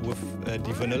with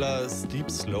the vanilla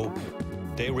steep slope.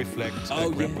 They reflect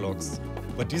grab blocks.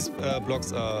 But these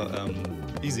blocks are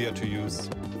easier to use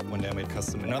when they're made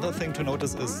custom. Another thing to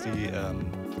notice is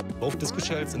both disco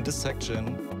shells in this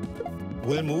section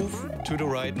will move to the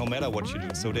right no matter what you do.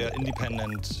 So they're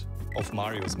independent of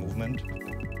Mario's movement.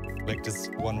 Like this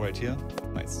one right here.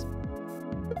 Nice.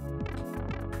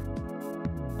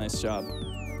 Nice job.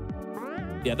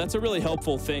 Yeah, that's a really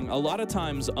helpful thing. A lot of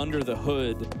times under the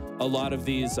hood, a lot of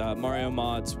these Mario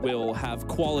mods will have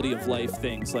quality of life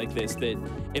things like this, that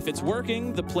if it's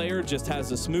working, the player just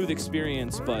has a smooth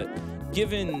experience, but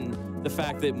given the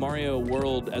fact that Mario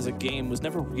World as a game was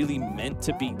never really meant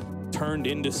to be turned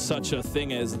into such a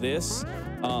thing as this,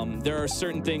 there are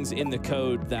certain things in the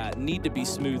code that need to be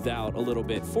smoothed out a little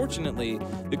bit. Fortunately,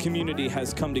 the community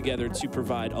has come together to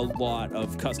provide a lot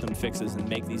of custom fixes and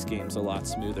make these games a lot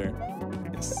smoother.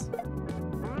 Yes.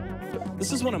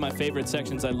 This is one of my favorite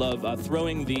sections. I love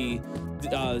throwing the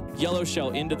yellow shell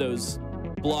into those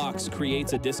blocks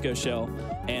creates a disco shell,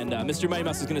 and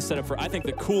MrMightyMouse is going to set up for, I think,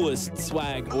 the coolest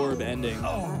swag orb ending.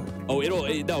 Oh,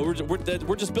 no,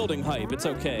 we're just building hype. It's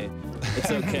okay.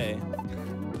 It's okay.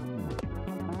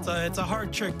 It's a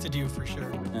hard trick to do for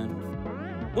sure.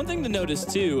 One thing to notice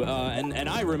too, and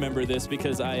I remember this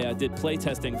because I did play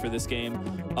testing for this game,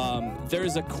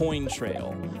 there's a coin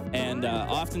trail. And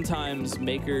oftentimes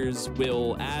makers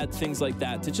will add things like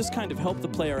that to just kind of help the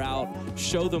player out,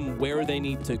 show them where they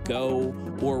need to go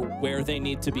or where they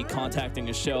need to be contacting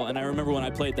a shell. And I remember when I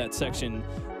played that section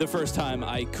the first time,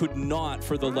 I could not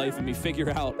for the life of me figure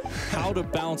out how to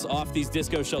bounce off these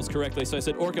disco shells correctly. So I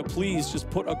said, Orka, please just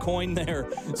put a coin there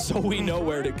so we know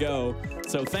where to go.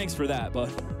 So thanks for that, bud.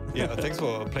 Yeah, thanks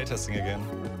for playtesting again.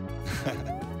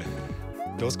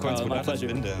 Those coins would not have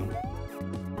been there.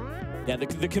 Yeah,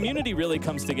 the community really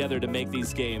comes together to make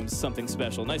these games something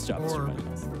special. Nice job,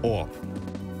 MrMightyMouse. Orb.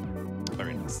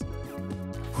 Very nice.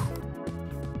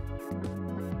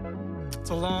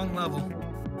 It's a long level.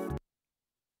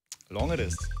 Long it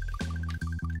is.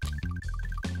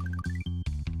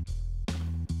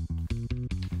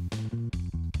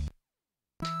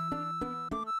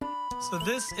 So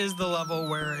this is the level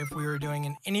where if we were doing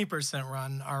an any %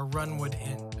 run, our run would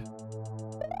end.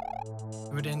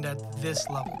 It would end at this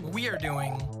level. We are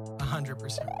doing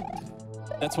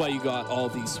 100%. That's why you got all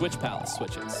these Switch Palace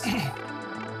switches.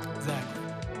 Exactly.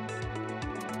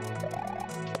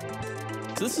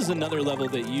 So this is another level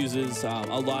that uses a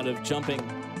lot of jumping,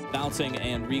 bouncing,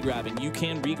 and regrabbing. You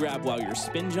can regrab while you're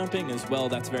spin jumping as well.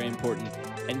 That's very important.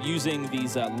 And using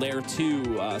these layer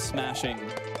 2 smashing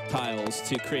tiles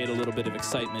to create a little bit of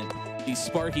excitement. These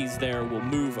Sparkies there will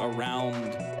move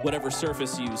around whatever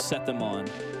surface you set them on.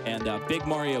 And Big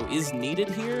Mario is needed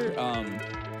here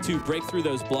to break through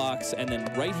those blocks. And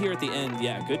then right here at the end,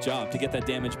 yeah, good job to get that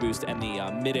damage boost and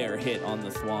the mid-air hit on the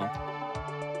thwomp.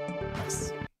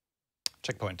 Nice.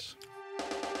 Checkpoint.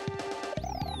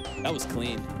 That was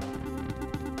clean.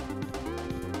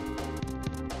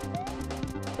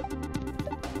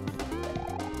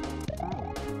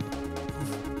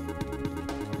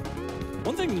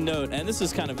 One thing to note, and this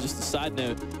is kind of just a side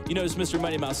note, you notice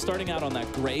MrMightyMouse starting out on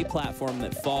that gray platform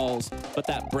that falls, but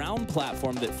that brown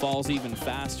platform that falls even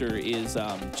faster is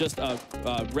just a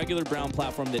regular brown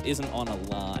platform that isn't on a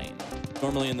line.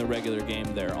 Normally in the regular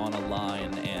game, they're on a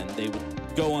line, and they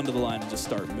would go onto the line and just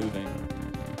start moving.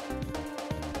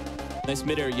 Nice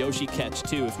mid-air Yoshi catch,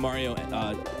 too. If Mario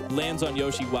lands on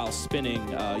Yoshi while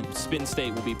spinning, spin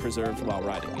state will be preserved while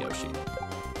riding Yoshi.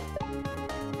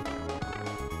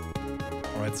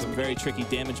 All right, so Some very tricky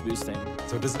damage boosting.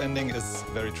 So this ending is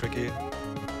very tricky. You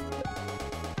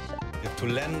have to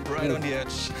land right on the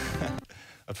edge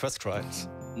at first try.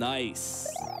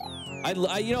 Nice.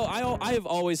 I have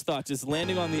always thought just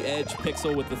landing on the edge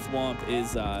pixel with the thwomp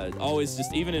is always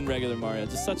just, even in regular Mario,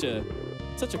 just such a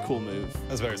cool move.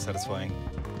 That's very satisfying.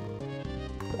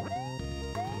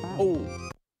 Oh.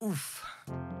 Oof.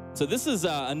 So this is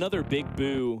another big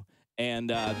boo. And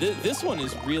this one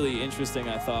is really interesting,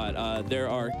 I thought. There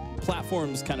are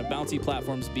platforms, kind of bouncy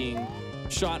platforms, being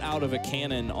shot out of a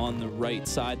cannon on the right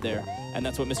side there. And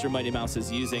that's what MrMightyMouse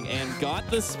is using. And got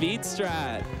the speed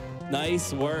strat.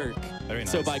 Nice work. Very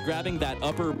nice. So by grabbing that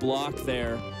upper block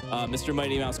there,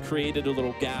 MrMightyMouse created a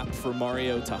little gap for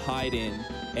Mario to hide in.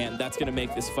 And that's going to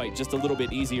make this fight just a little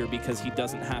bit easier because he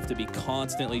doesn't have to be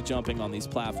constantly jumping on these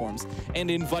platforms and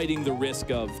inviting the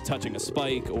risk of touching a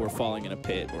spike or falling in a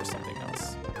pit or something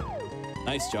else.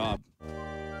 Nice job.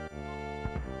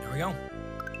 There we go.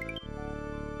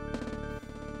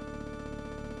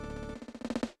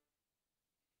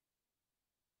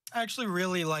 I actually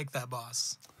really like that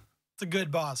boss. It's a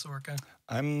good boss, Orka.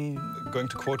 I'm going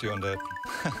to quote you on that.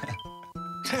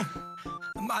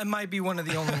 I might be one of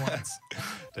the only ones.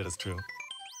 That is true.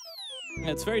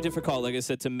 Yeah, it's very difficult, like I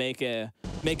said, to make a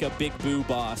make a big boo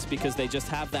boss because they just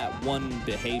have that one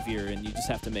behavior and you just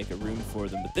have to make a room for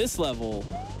them. But this level,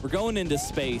 we're going into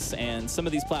space and some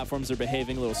of these platforms are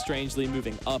behaving a little strangely,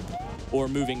 moving up or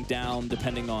moving down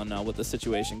depending on what the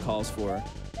situation calls for.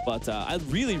 But I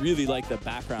really, really like the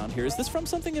background here. Is this from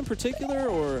something in particular,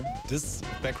 or? This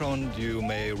background you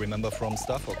may remember from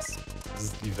Star Fox. This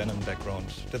is the Venom background.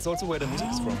 That's also where the music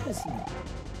is from.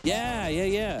 Yeah.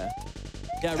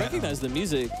 Yeah, I recognize the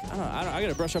music. I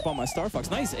gotta brush up on my Star Fox.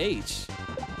 Nice H.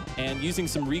 And using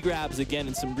some regrabs again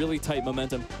and some really tight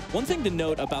momentum. One thing to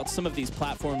note about some of these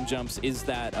platform jumps is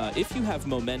that if you have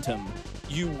momentum,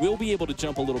 you will be able to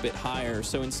jump a little bit higher.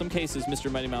 So in some cases,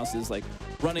 MrMightyMouse is like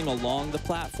running along the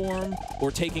platform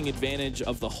or taking advantage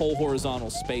of the whole horizontal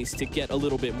space to get a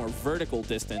little bit more vertical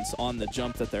distance on the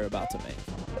jump that they're about to make.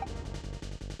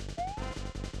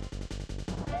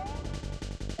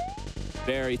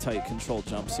 Very tight controlled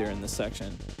jumps here in this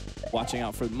section. Watching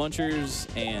out for the munchers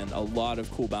and a lot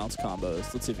of cool bounce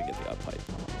combos. Let's see if we get the up pipe.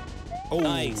 Oh,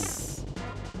 nice.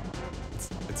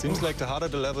 It seems like the harder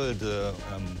the level, the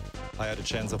higher the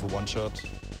chance of a one-shot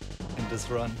in this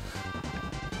run.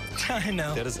 I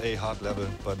know. That is a hard level,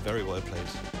 but very well played.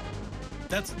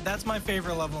 That's my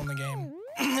favorite level in the game.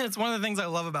 It's one of the things I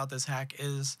love about this hack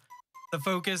is the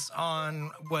focus on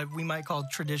what we might call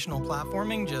traditional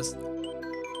platforming, just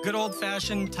good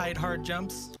old-fashioned tight, hard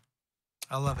jumps.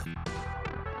 I love it.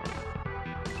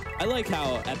 I like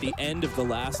how at the end of the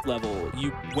last level,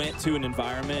 you went to an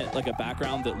environment, like a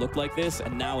background that looked like this,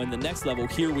 and now in the next level,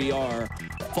 here we are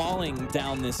falling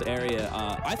down this area.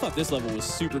 I thought this level was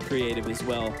super creative as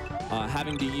well,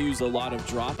 having to use a lot of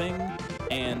dropping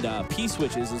and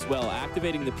P-switches as well,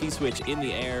 activating the P-switch in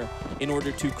the air in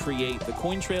order to create the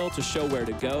coin trail to show where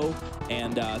to go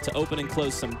and to open and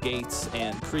close some gates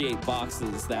and create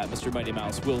boxes that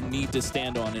MrMightyMouse will need to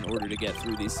stand on in order to get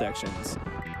through these sections.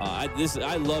 I just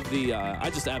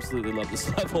absolutely love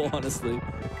this level, honestly.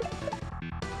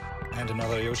 And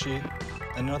another Yoshi,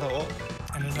 another Ork.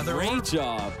 And another Great Ork.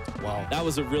 job. Wow. That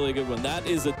was a really good one. That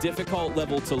is a difficult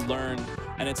level to learn,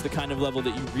 and it's the kind of level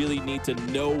that you really need to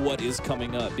know what is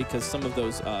coming up because some of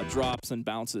those drops and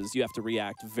bounces, you have to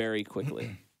react very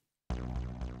quickly.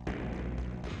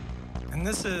 And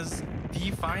this is the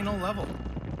final level.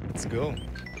 Let's go.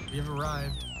 We've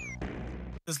arrived.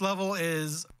 This level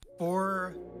is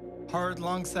 4 hard,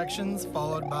 long sections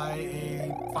followed by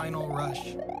a final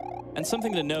rush. And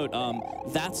something to note,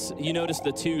 you notice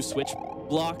the 2 switch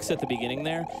blocks at the beginning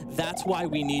there. That's why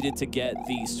we needed to get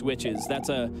the switches. That's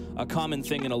a common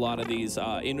thing in a lot of these.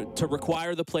 To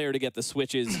require the player to get the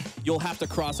switches, you'll have to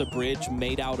cross a bridge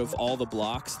made out of all the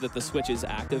blocks that the switch is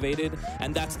activated,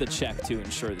 and that's the check to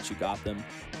ensure that you got them.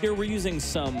 Here we're using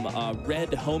some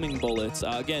red homing bullets.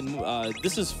 Again,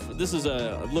 this is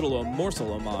a little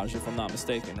morsel homage, if I'm not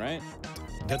mistaken, right?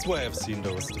 That's why I've seen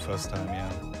those the first time,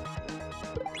 yeah.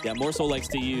 Yeah, Morsel likes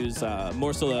to use,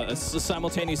 a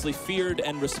simultaneously feared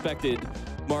and respected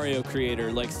Mario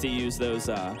creator, likes to use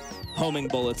those homing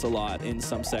bullets a lot in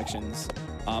some sections.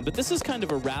 But this is kind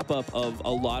of a wrap-up of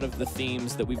a lot of the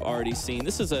themes that we've already seen.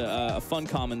 This is a fun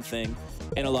common thing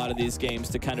in a lot of these games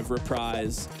to kind of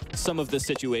reprise some of the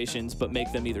situations, but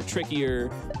make them either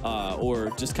trickier or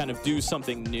just kind of do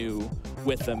something new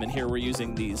with them. And here we're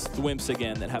using these thwimps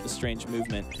again that have a strange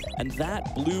movement. And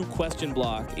that blue question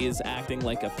block is acting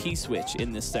like a P-switch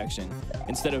in this section.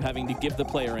 Instead of having to give the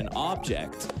player an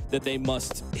object that they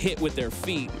must hit with their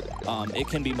feet, it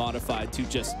can be modified to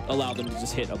just allow them to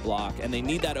just hit a block. And they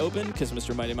need that open because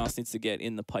MrMightyMouse needs to get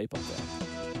in the pipe up there.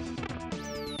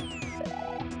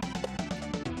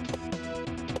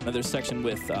 Another section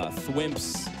with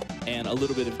thwimps and a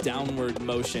little bit of downward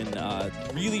motion,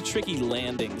 really tricky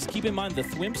landings. Keep in mind the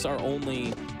thwimps are only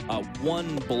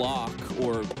 1 block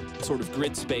or sort of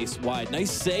grid space wide.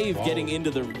 Nice save. Whoa. Getting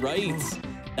into the right.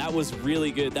 That was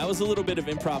really good. That was a little bit of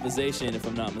improvisation, if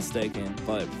I'm not mistaken,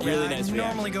 but really nice reaction. I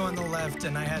normally go on the left,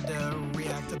 and I had to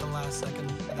react at the last second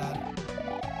for that.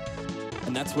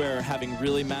 And that's where having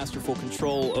really masterful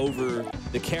control over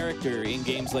the character in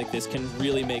games like this can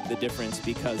really make the difference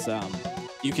because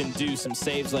you can do some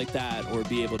saves like that or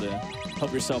be able to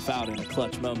help yourself out in a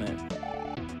clutch moment.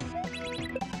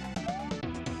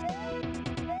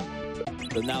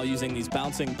 But now using these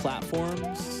bouncing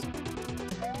platforms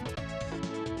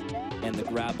and the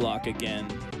grab block again.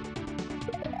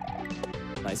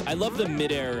 Nice. I love the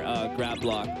midair grab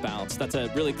block bounce. That's a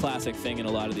really classic thing in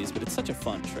a lot of these, but it's such a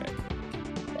fun trick.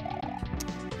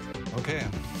 Okay.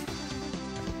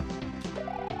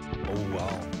 Oh,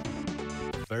 wow.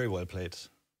 Very well played.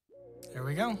 There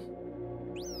we go.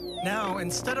 Now,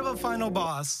 instead of a final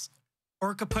boss,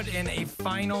 Orka put in a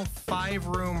final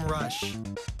 5-room rush.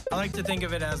 I like to think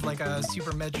of it as like a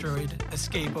Super Metroid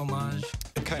escape homage.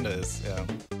 It kind of is, yeah.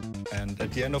 And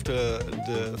at the end of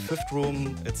the 5th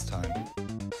room, it's time.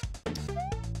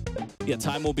 Yeah,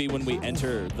 time will be when we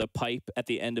enter the pipe at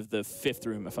the end of the 5th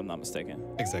room, if I'm not mistaken.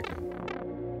 Exactly.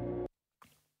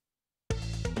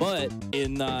 But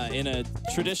in a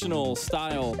traditional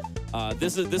style,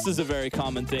 this is a very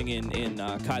common thing in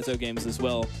Kaizo games as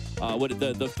well.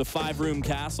 The 5-room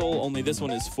castle, only this one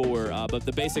is 4. But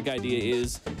the basic idea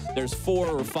is there's 4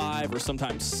 or 5 or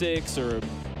sometimes 6 or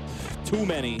too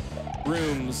many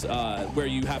rooms where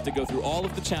you have to go through all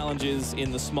of the challenges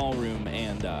in the small room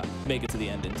and make it to the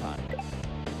end in time.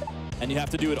 And you have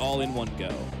to do it all in one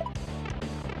go.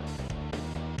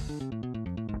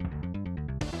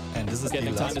 And this is Okay, I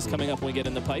think the time last is room. coming up when we get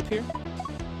in the pipe here.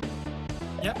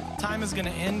 Yep, time is gonna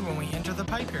end when we enter the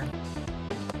pipe here.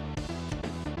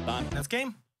 Time. That's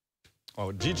game.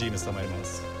 Oh, GG,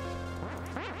 MrMightyMouse.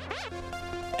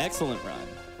 Excellent run.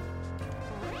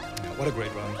 What a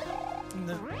great run.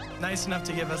 Nice enough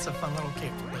to give us a fun little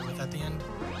cape to play with at the end.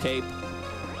 Cape.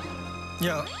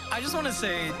 Yo, I just want to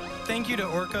say thank you to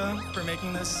Orka for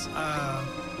making this.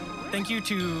 Thank you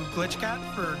to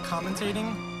GlitchCat for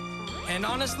commentating. And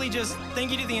honestly, just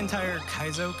thank you to the entire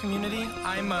Kaizo community.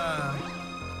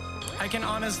 I can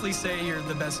honestly say you're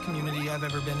the best community I've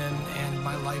ever been in, and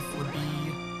my life would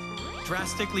be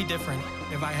drastically different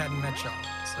if I hadn't met y'all.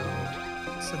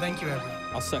 So thank you, everyone.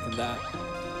 I'll second that.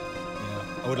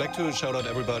 Yeah. I would like to shout out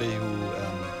everybody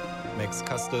who makes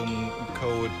custom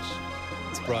code,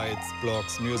 sprites,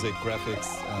 blocks, music,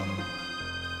 graphics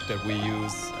that we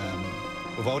use.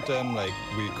 Without them, like,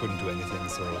 we couldn't do anything.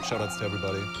 So shout outs to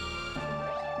everybody.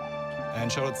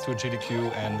 And shout outs to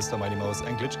GDQ and MrMightyMouse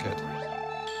and GlitchCat.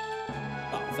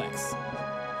 Oh, thanks.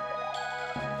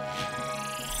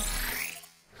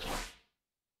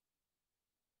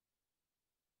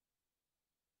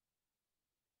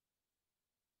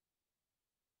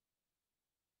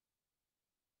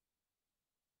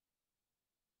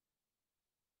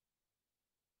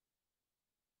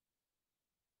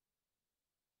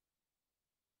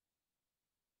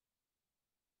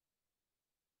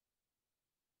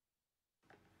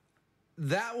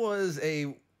 That was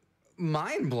a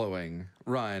mind-blowing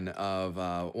run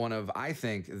of one of, I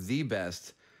think, the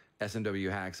best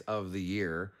SMW hacks of the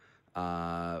year.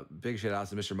 Big shout outs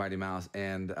to MrMightyMouse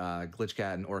and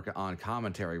GlitchCat and Orka on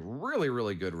commentary. Really,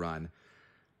 really good run.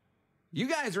 You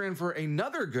guys are in for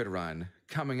another good run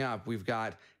coming up. We've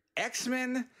got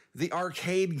X-Men, the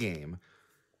arcade game.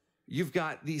 You've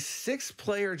got the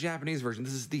 6-player Japanese version.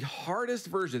 This is the hardest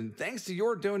version, thanks to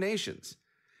your donations.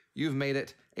 You've made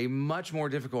it a much more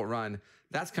difficult run.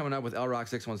 That's coming up with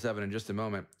LRock617 in just a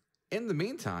moment. In the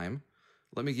meantime,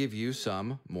 let me give you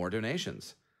some more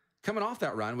donations. Coming off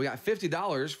that run, we got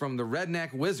 $50 from the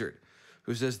Redneck Wizard,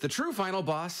 who says, the true final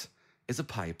boss is a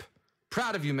pipe.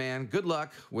 Proud of you, man. Good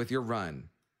luck with your run.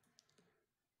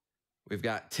 We've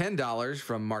got $10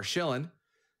 from Marshallin.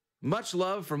 Much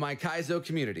love for my Kaizo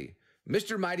community.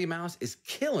 MrMightyMouse is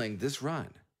killing this run.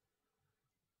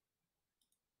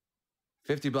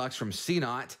 $50 from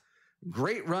CNOT.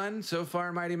 Great run so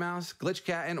far, Mighty Mouse,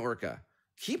 GlitchCat, and Orka.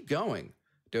 Keep going.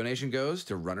 Donation goes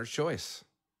to Runner's Choice.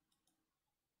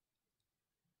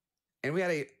 And we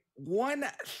had a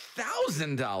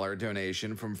 $1,000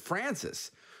 donation from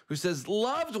Francis, who says,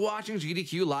 loved watching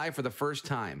GDQ live for the first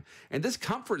time, and this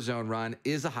Comfort Zone run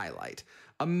is a highlight.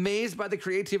 Amazed by the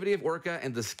creativity of Orka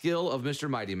and the skill of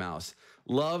MrMightyMouse.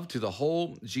 Love to the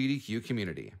whole GDQ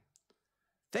community.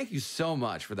 Thank you so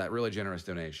much for that really generous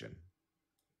donation.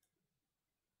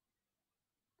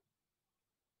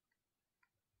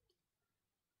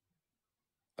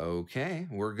 Okay,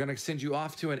 we're going to send you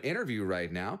off to an interview right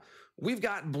now. We've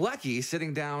got Blechy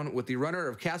sitting down with the runner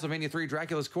of Castlevania 3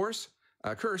 Dracula's Curse,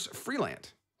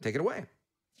 Freeland. Take it away.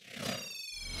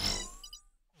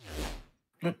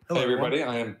 Hello, everybody.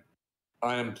 I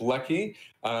am Blechy.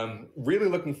 Really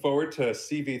looking forward to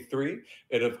CV3.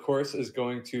 It, of course, is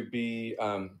going to be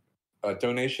a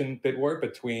donation bid war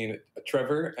between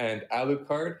Trevor and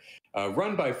Alucard,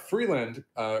 run by Freeland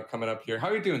coming up here. How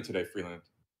are you doing today, Freeland?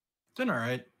 Doing all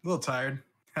right. A little tired.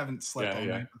 Haven't slept all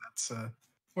Yeah. night. But that's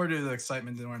more due to the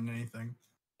excitement than anything.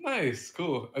 Nice,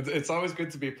 cool. It's always good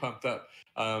to be pumped up.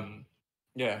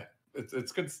 Yeah,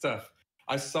 it's good stuff.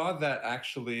 I saw that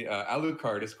actually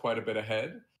Alucard is quite a bit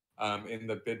ahead in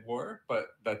the bid war,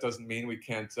 but that doesn't mean we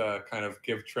can't kind of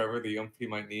give Trevor the oomph he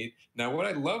might need. Now, what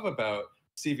I love about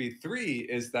CV3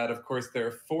 is that, of course, there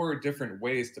are 4 different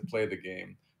ways to play the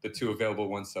game. The 2 available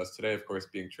ones to us today, of course,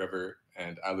 being Trevor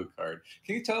and Alucard.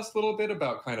 Can you tell us a little bit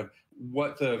about kind of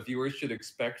what the viewers should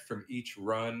expect from each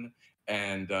run,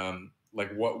 and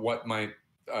like what might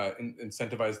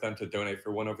incentivize them to donate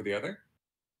for one over the other?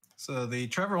 So the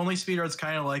Trevor only speedrun is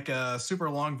kind of like a super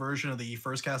long version of the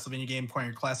first Castlevania game, playing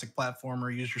your classic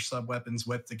platformer, use your sub weapons,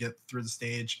 whip to get through the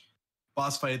stage,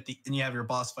 boss fight and you have your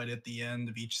boss fight at the end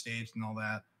of each stage and all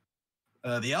that.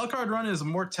 The Alucard run is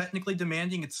more technically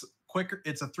demanding. It's quicker.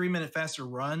 It's a 3-minute faster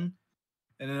run,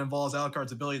 and it involves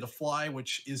Alucard's ability to fly,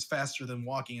 which is faster than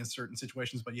walking in certain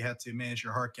situations, but you have to manage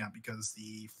your heart count because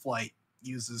the flight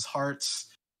uses hearts.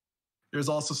 There's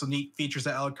also some neat features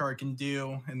that Alucard can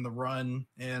do in the run,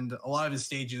 and a lot of his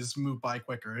stages move by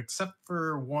quicker, except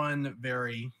for one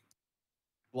very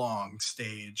long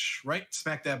stage, right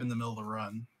smack dab in the middle of the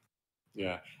run.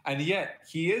 Yeah, and yet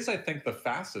he is, I think, the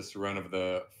fastest run of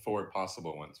the 4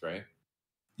 possible ones, right?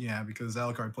 Yeah, because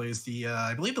Alucard plays the,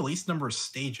 I believe, the least number of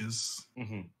stages.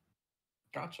 Mm-hmm.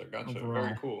 Gotcha. Overall.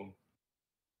 Very cool.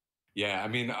 Yeah, I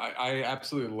mean, I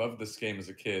absolutely loved this game as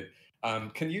a kid.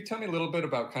 Can you tell me a little bit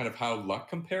about kind of how luck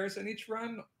compares in each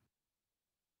run?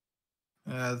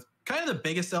 Kind of the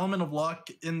biggest element of luck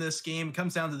in this game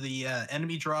comes down to the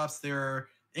enemy drops. They're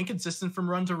inconsistent from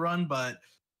run to run, but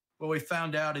what we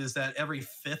found out is that every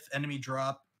 5th enemy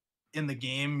drop in the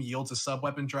game yields a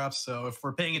sub-weapon drop. So if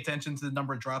we're paying attention to the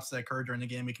number of drops that occur during the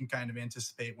game, we can kind of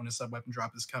anticipate when a sub-weapon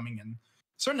drop is coming. And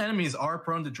certain enemies are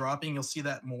prone to dropping. You'll see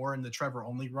that more in the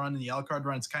Trevor-only run. In the Alucard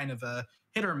run, it's kind of a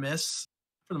hit or miss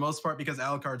for the most part because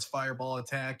Alucard's fireball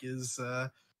attack is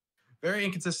very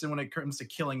inconsistent when it comes to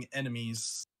killing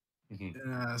enemies in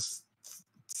a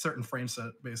certain frame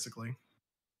set, basically.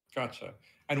 Gotcha.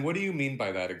 And what do you mean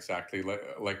by that exactly?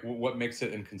 Like what makes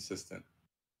it inconsistent?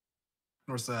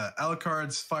 Of course,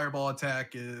 Alucard's fireball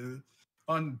attack is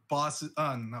on bosses,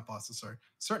 not bosses, sorry.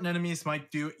 Certain enemies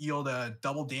might yield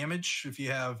double damage if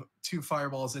you have 2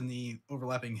 fireballs in the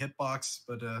overlapping hitbox,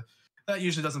 but that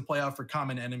usually doesn't play out for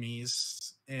common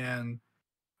enemies. And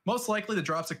most likely the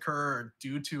drops occur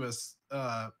due to us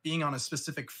being on a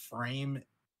specific frame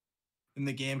in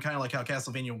the game, kind of like how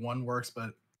Castlevania 1 works,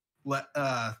 but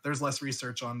there's less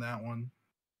research on that one.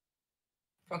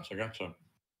 Gotcha.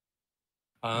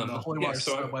 The Holy Water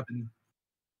sub-weapon.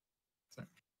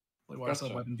 Holy Water Gotcha.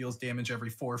 sub-weapon deals damage every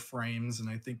 4 frames, and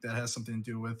I think that has something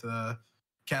to do with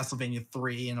Castlevania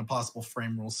 3 and a possible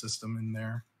frame rule system in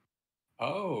there.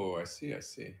 Oh, I see.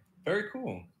 Very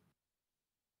cool.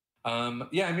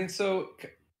 Yeah, I mean, so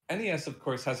NES, of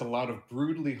course, has a lot of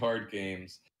brutally hard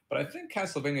games, but I think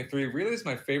Castlevania 3 really is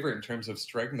my favorite in terms of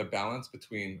striking the balance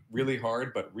between really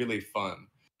hard but really fun.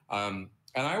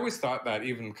 And I always thought that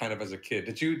even kind of as a kid.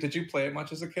 Did you play it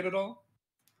much as a kid at all?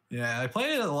 Yeah, I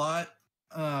played it a lot.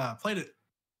 But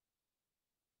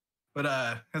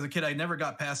as a kid, I never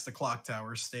got past the clock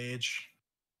tower stage.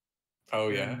 Oh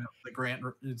yeah. And the Grant,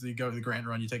 as you go to the Grant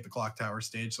run, you take the clock tower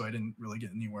stage, so I didn't really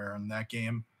get anywhere on that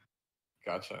game.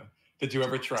 Gotcha. Did you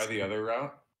ever try the other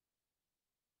route?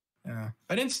 Yeah,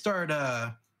 I didn't start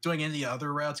doing any of the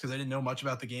other routes because I didn't know much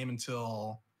about the game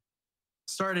until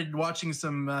started watching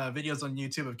some videos on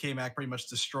YouTube of K-Mac pretty much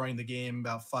destroying the game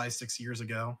about 5-6 years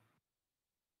ago.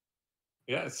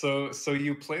 Yeah, so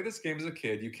you play this game as a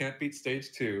kid, you can't beat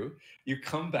stage 2, you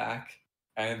come back,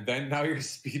 and then now you're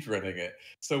speedrunning it.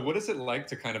 So what is it like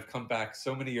to kind of come back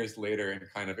so many years later and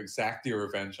kind of exact your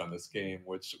revenge on this game,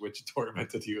 which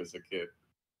tormented you as a kid?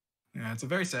 Yeah, it's a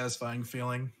very satisfying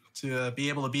feeling to be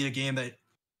able to beat a game that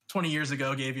 20 years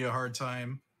ago gave you a hard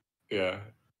time. Yeah.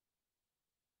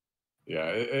 Yeah,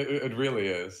 it really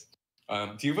is.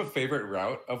 Do you have a favorite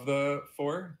route of the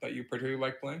 4 that you particularly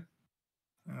like playing?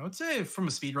 I would say from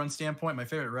a speedrun standpoint, my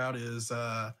favorite route is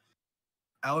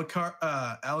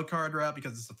Alucard route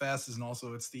because it's the fastest and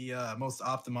also it's the most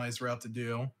optimized route to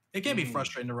do. It can be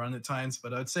frustrating to run at times,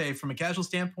 but I'd say from a casual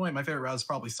standpoint, my favorite route is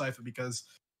probably Sypha because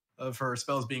of her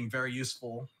spells being very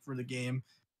useful for the game.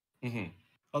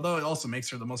 Although it also makes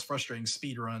her the most frustrating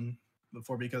speedrun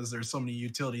because there's so many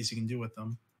utilities you can do with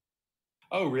them.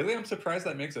 Oh, really? I'm surprised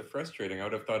that makes it frustrating. I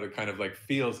would have thought it kind of like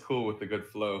feels cool with the good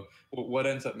flow. What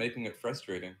ends up making it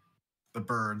frustrating? The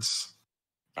birds.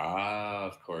 Ah,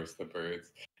 of course, the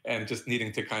birds. And just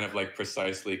needing to kind of like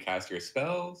precisely cast your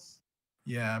spells?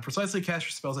 Yeah, precisely cast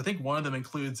your spells. I think one of them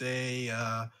includes a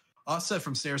offset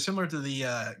from stairs, similar to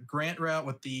the Grant route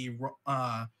with the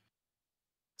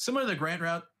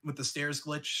stairs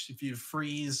glitch. If you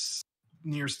freeze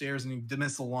near stairs and you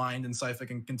miss the line, then Sypha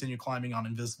can continue climbing on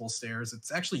invisible stairs.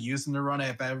 It's actually used in the run.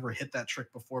 I've ever hit that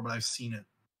trick before, but I've seen it.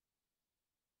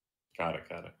 Got it.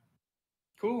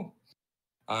 Cool.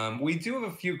 We do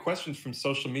have a few questions from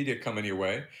social media coming your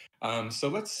way. So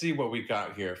let's see what we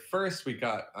got here. First, we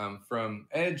got from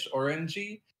Edge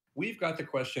Orangey. We've got the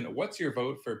question, what's your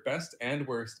vote for best and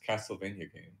worst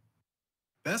Castlevania game?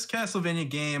 Best Castlevania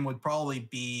game would probably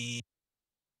be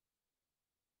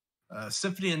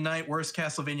Symphony of the Night. Worst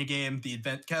Castlevania game,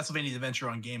 Castlevania Adventure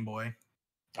on Game Boy.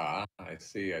 Ah, I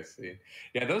see.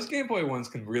 Yeah, those Game Boy ones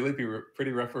can really be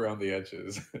pretty rough around the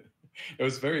edges. It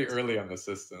was very early on the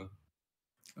system.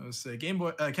 I would say Game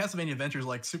Boy Castlevania Adventure is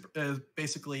like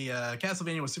basically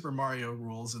Castlevania with Super Mario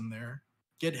rules in there.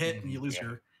 Get hit and you lose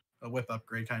your whip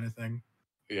upgrade kind of thing.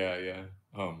 Yeah.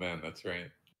 Oh man, that's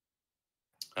right.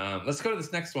 Let's go to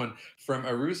this next one from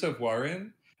Arusa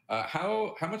Warren.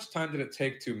 How much time did it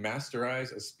take to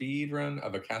masterize a speed run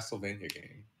of a Castlevania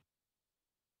game?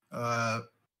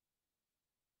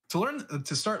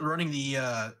 To start running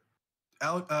the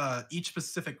each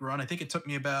specific run, I think it took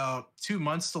me about 2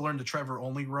 months to learn the Trevor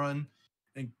only run,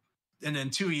 and then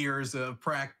 2 years of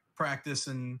practice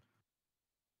and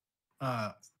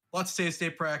lots of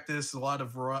state practice, a lot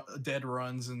of dead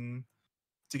runs, and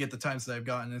to get the times that I've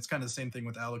gotten. It's kind of the same thing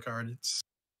with Alucard.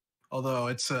 Although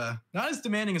it's not as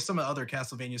demanding as some of the other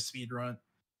Castlevania speed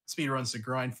runs to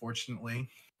grind, fortunately.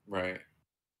 Right.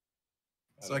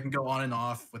 So I can go on and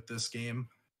off with this game,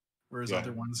 whereas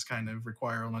other ones kind of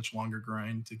require a much longer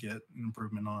grind to get an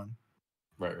improvement on.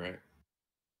 Right.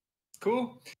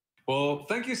 Cool. Well,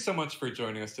 thank you so much for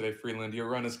joining us today, Freeland. Your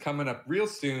run is coming up real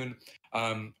soon.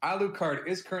 Alucard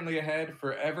is currently ahead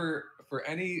for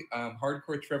any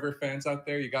hardcore Trevor fans out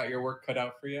there. You got your work cut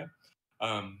out for you.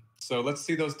 So let's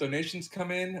see those donations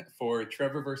come in for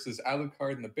Trevor versus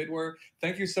Alucard in the bid war.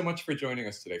 Thank you so much for joining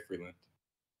us today, Freeland.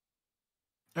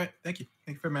 All right, thank you.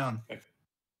 Thank you for having me on. Okay.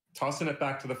 Tossing it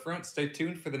back to the front. Stay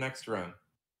tuned for the next round.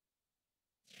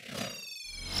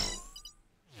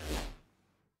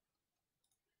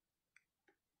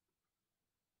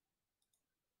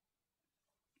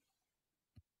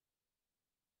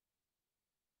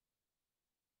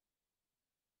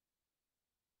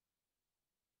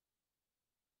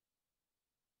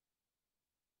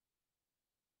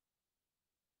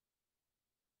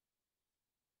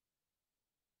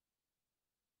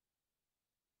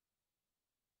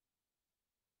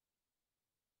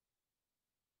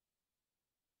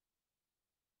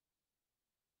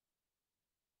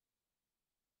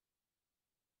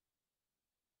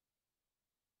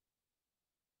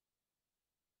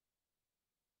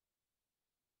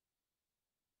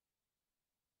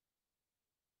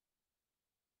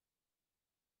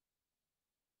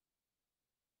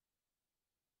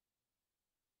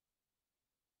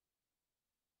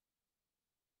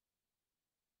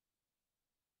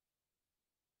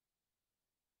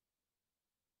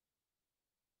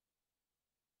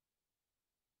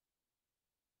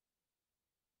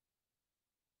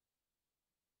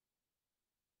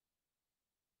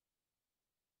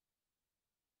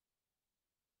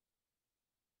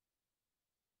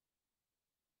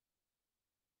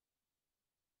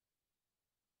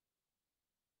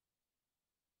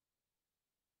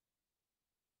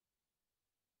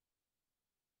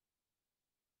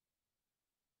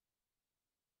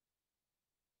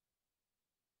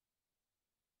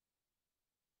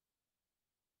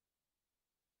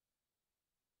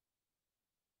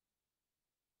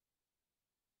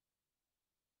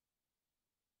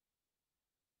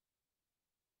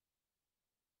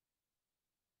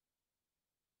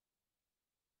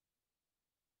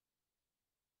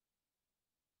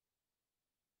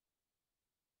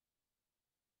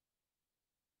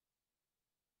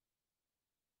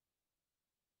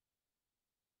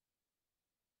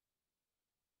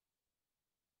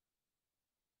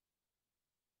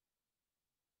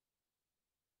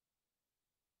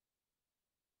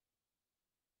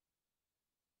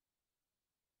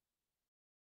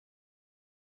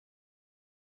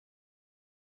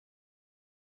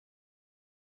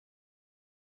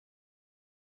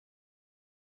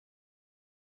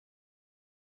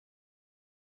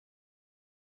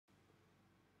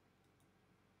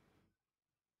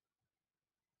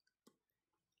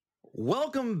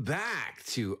 Welcome back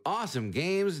to Awesome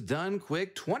Games Done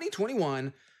Quick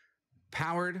 2021,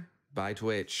 powered by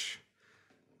Twitch.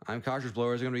 I'm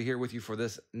cartridgeblowers. I'm going to be here with you for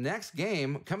this next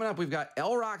game. Coming up, we've got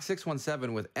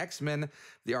LRock617 with X-Men,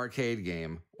 the arcade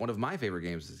game, one of my favorite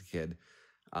games as a kid.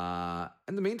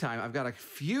 In the meantime, I've got a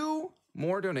few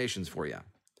more donations for you.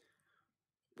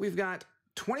 We've got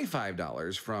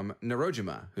 $25 from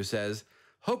Narojima, who says,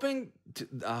 hoping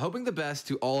the best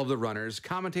to all of the runners,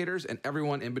 commentators, and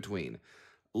everyone in between.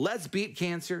 Let's beat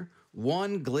cancer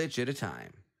one glitch at a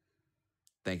time.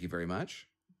 Thank you very much.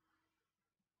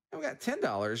 And we got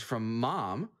 $10 from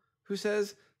Mom, who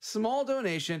says, small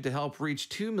donation to help reach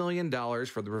 $2 million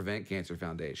for the Prevent Cancer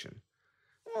Foundation.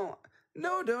 Well,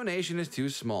 no donation is too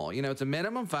small. You know, it's a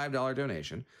minimum $5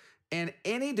 donation, and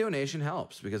any donation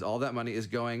helps because all that money is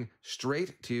going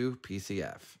straight to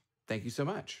PCF. Thank you so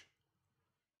much.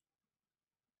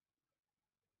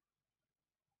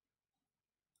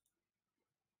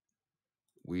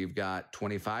 We've got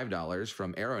 $25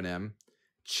 from Aeronym.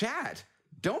 Chat,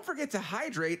 don't forget to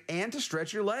hydrate and to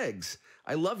stretch your legs.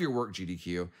 I love your work,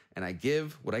 GDQ, and I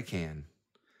give what I can.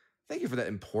 Thank you for that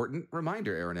important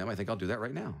reminder, Aeronym. I think I'll do that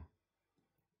right now.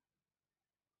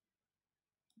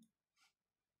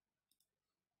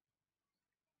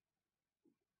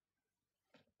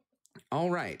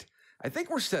 All right. I think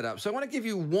we're set up. So I want to give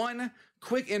you one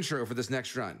quick intro for this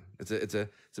next run. It's a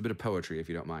bit of poetry, if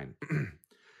you don't mind.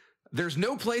 There's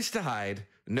no place to hide,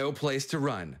 no place to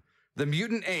run. The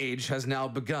mutant age has now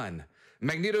begun.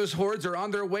 Magneto's hordes are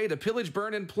on their way to pillage,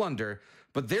 burn, and plunder.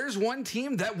 But there's one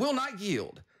team that will not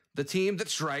yield. The team that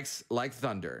strikes like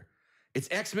thunder. It's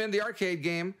X-Men, the arcade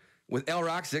game, with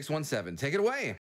LRock 617. Take it away.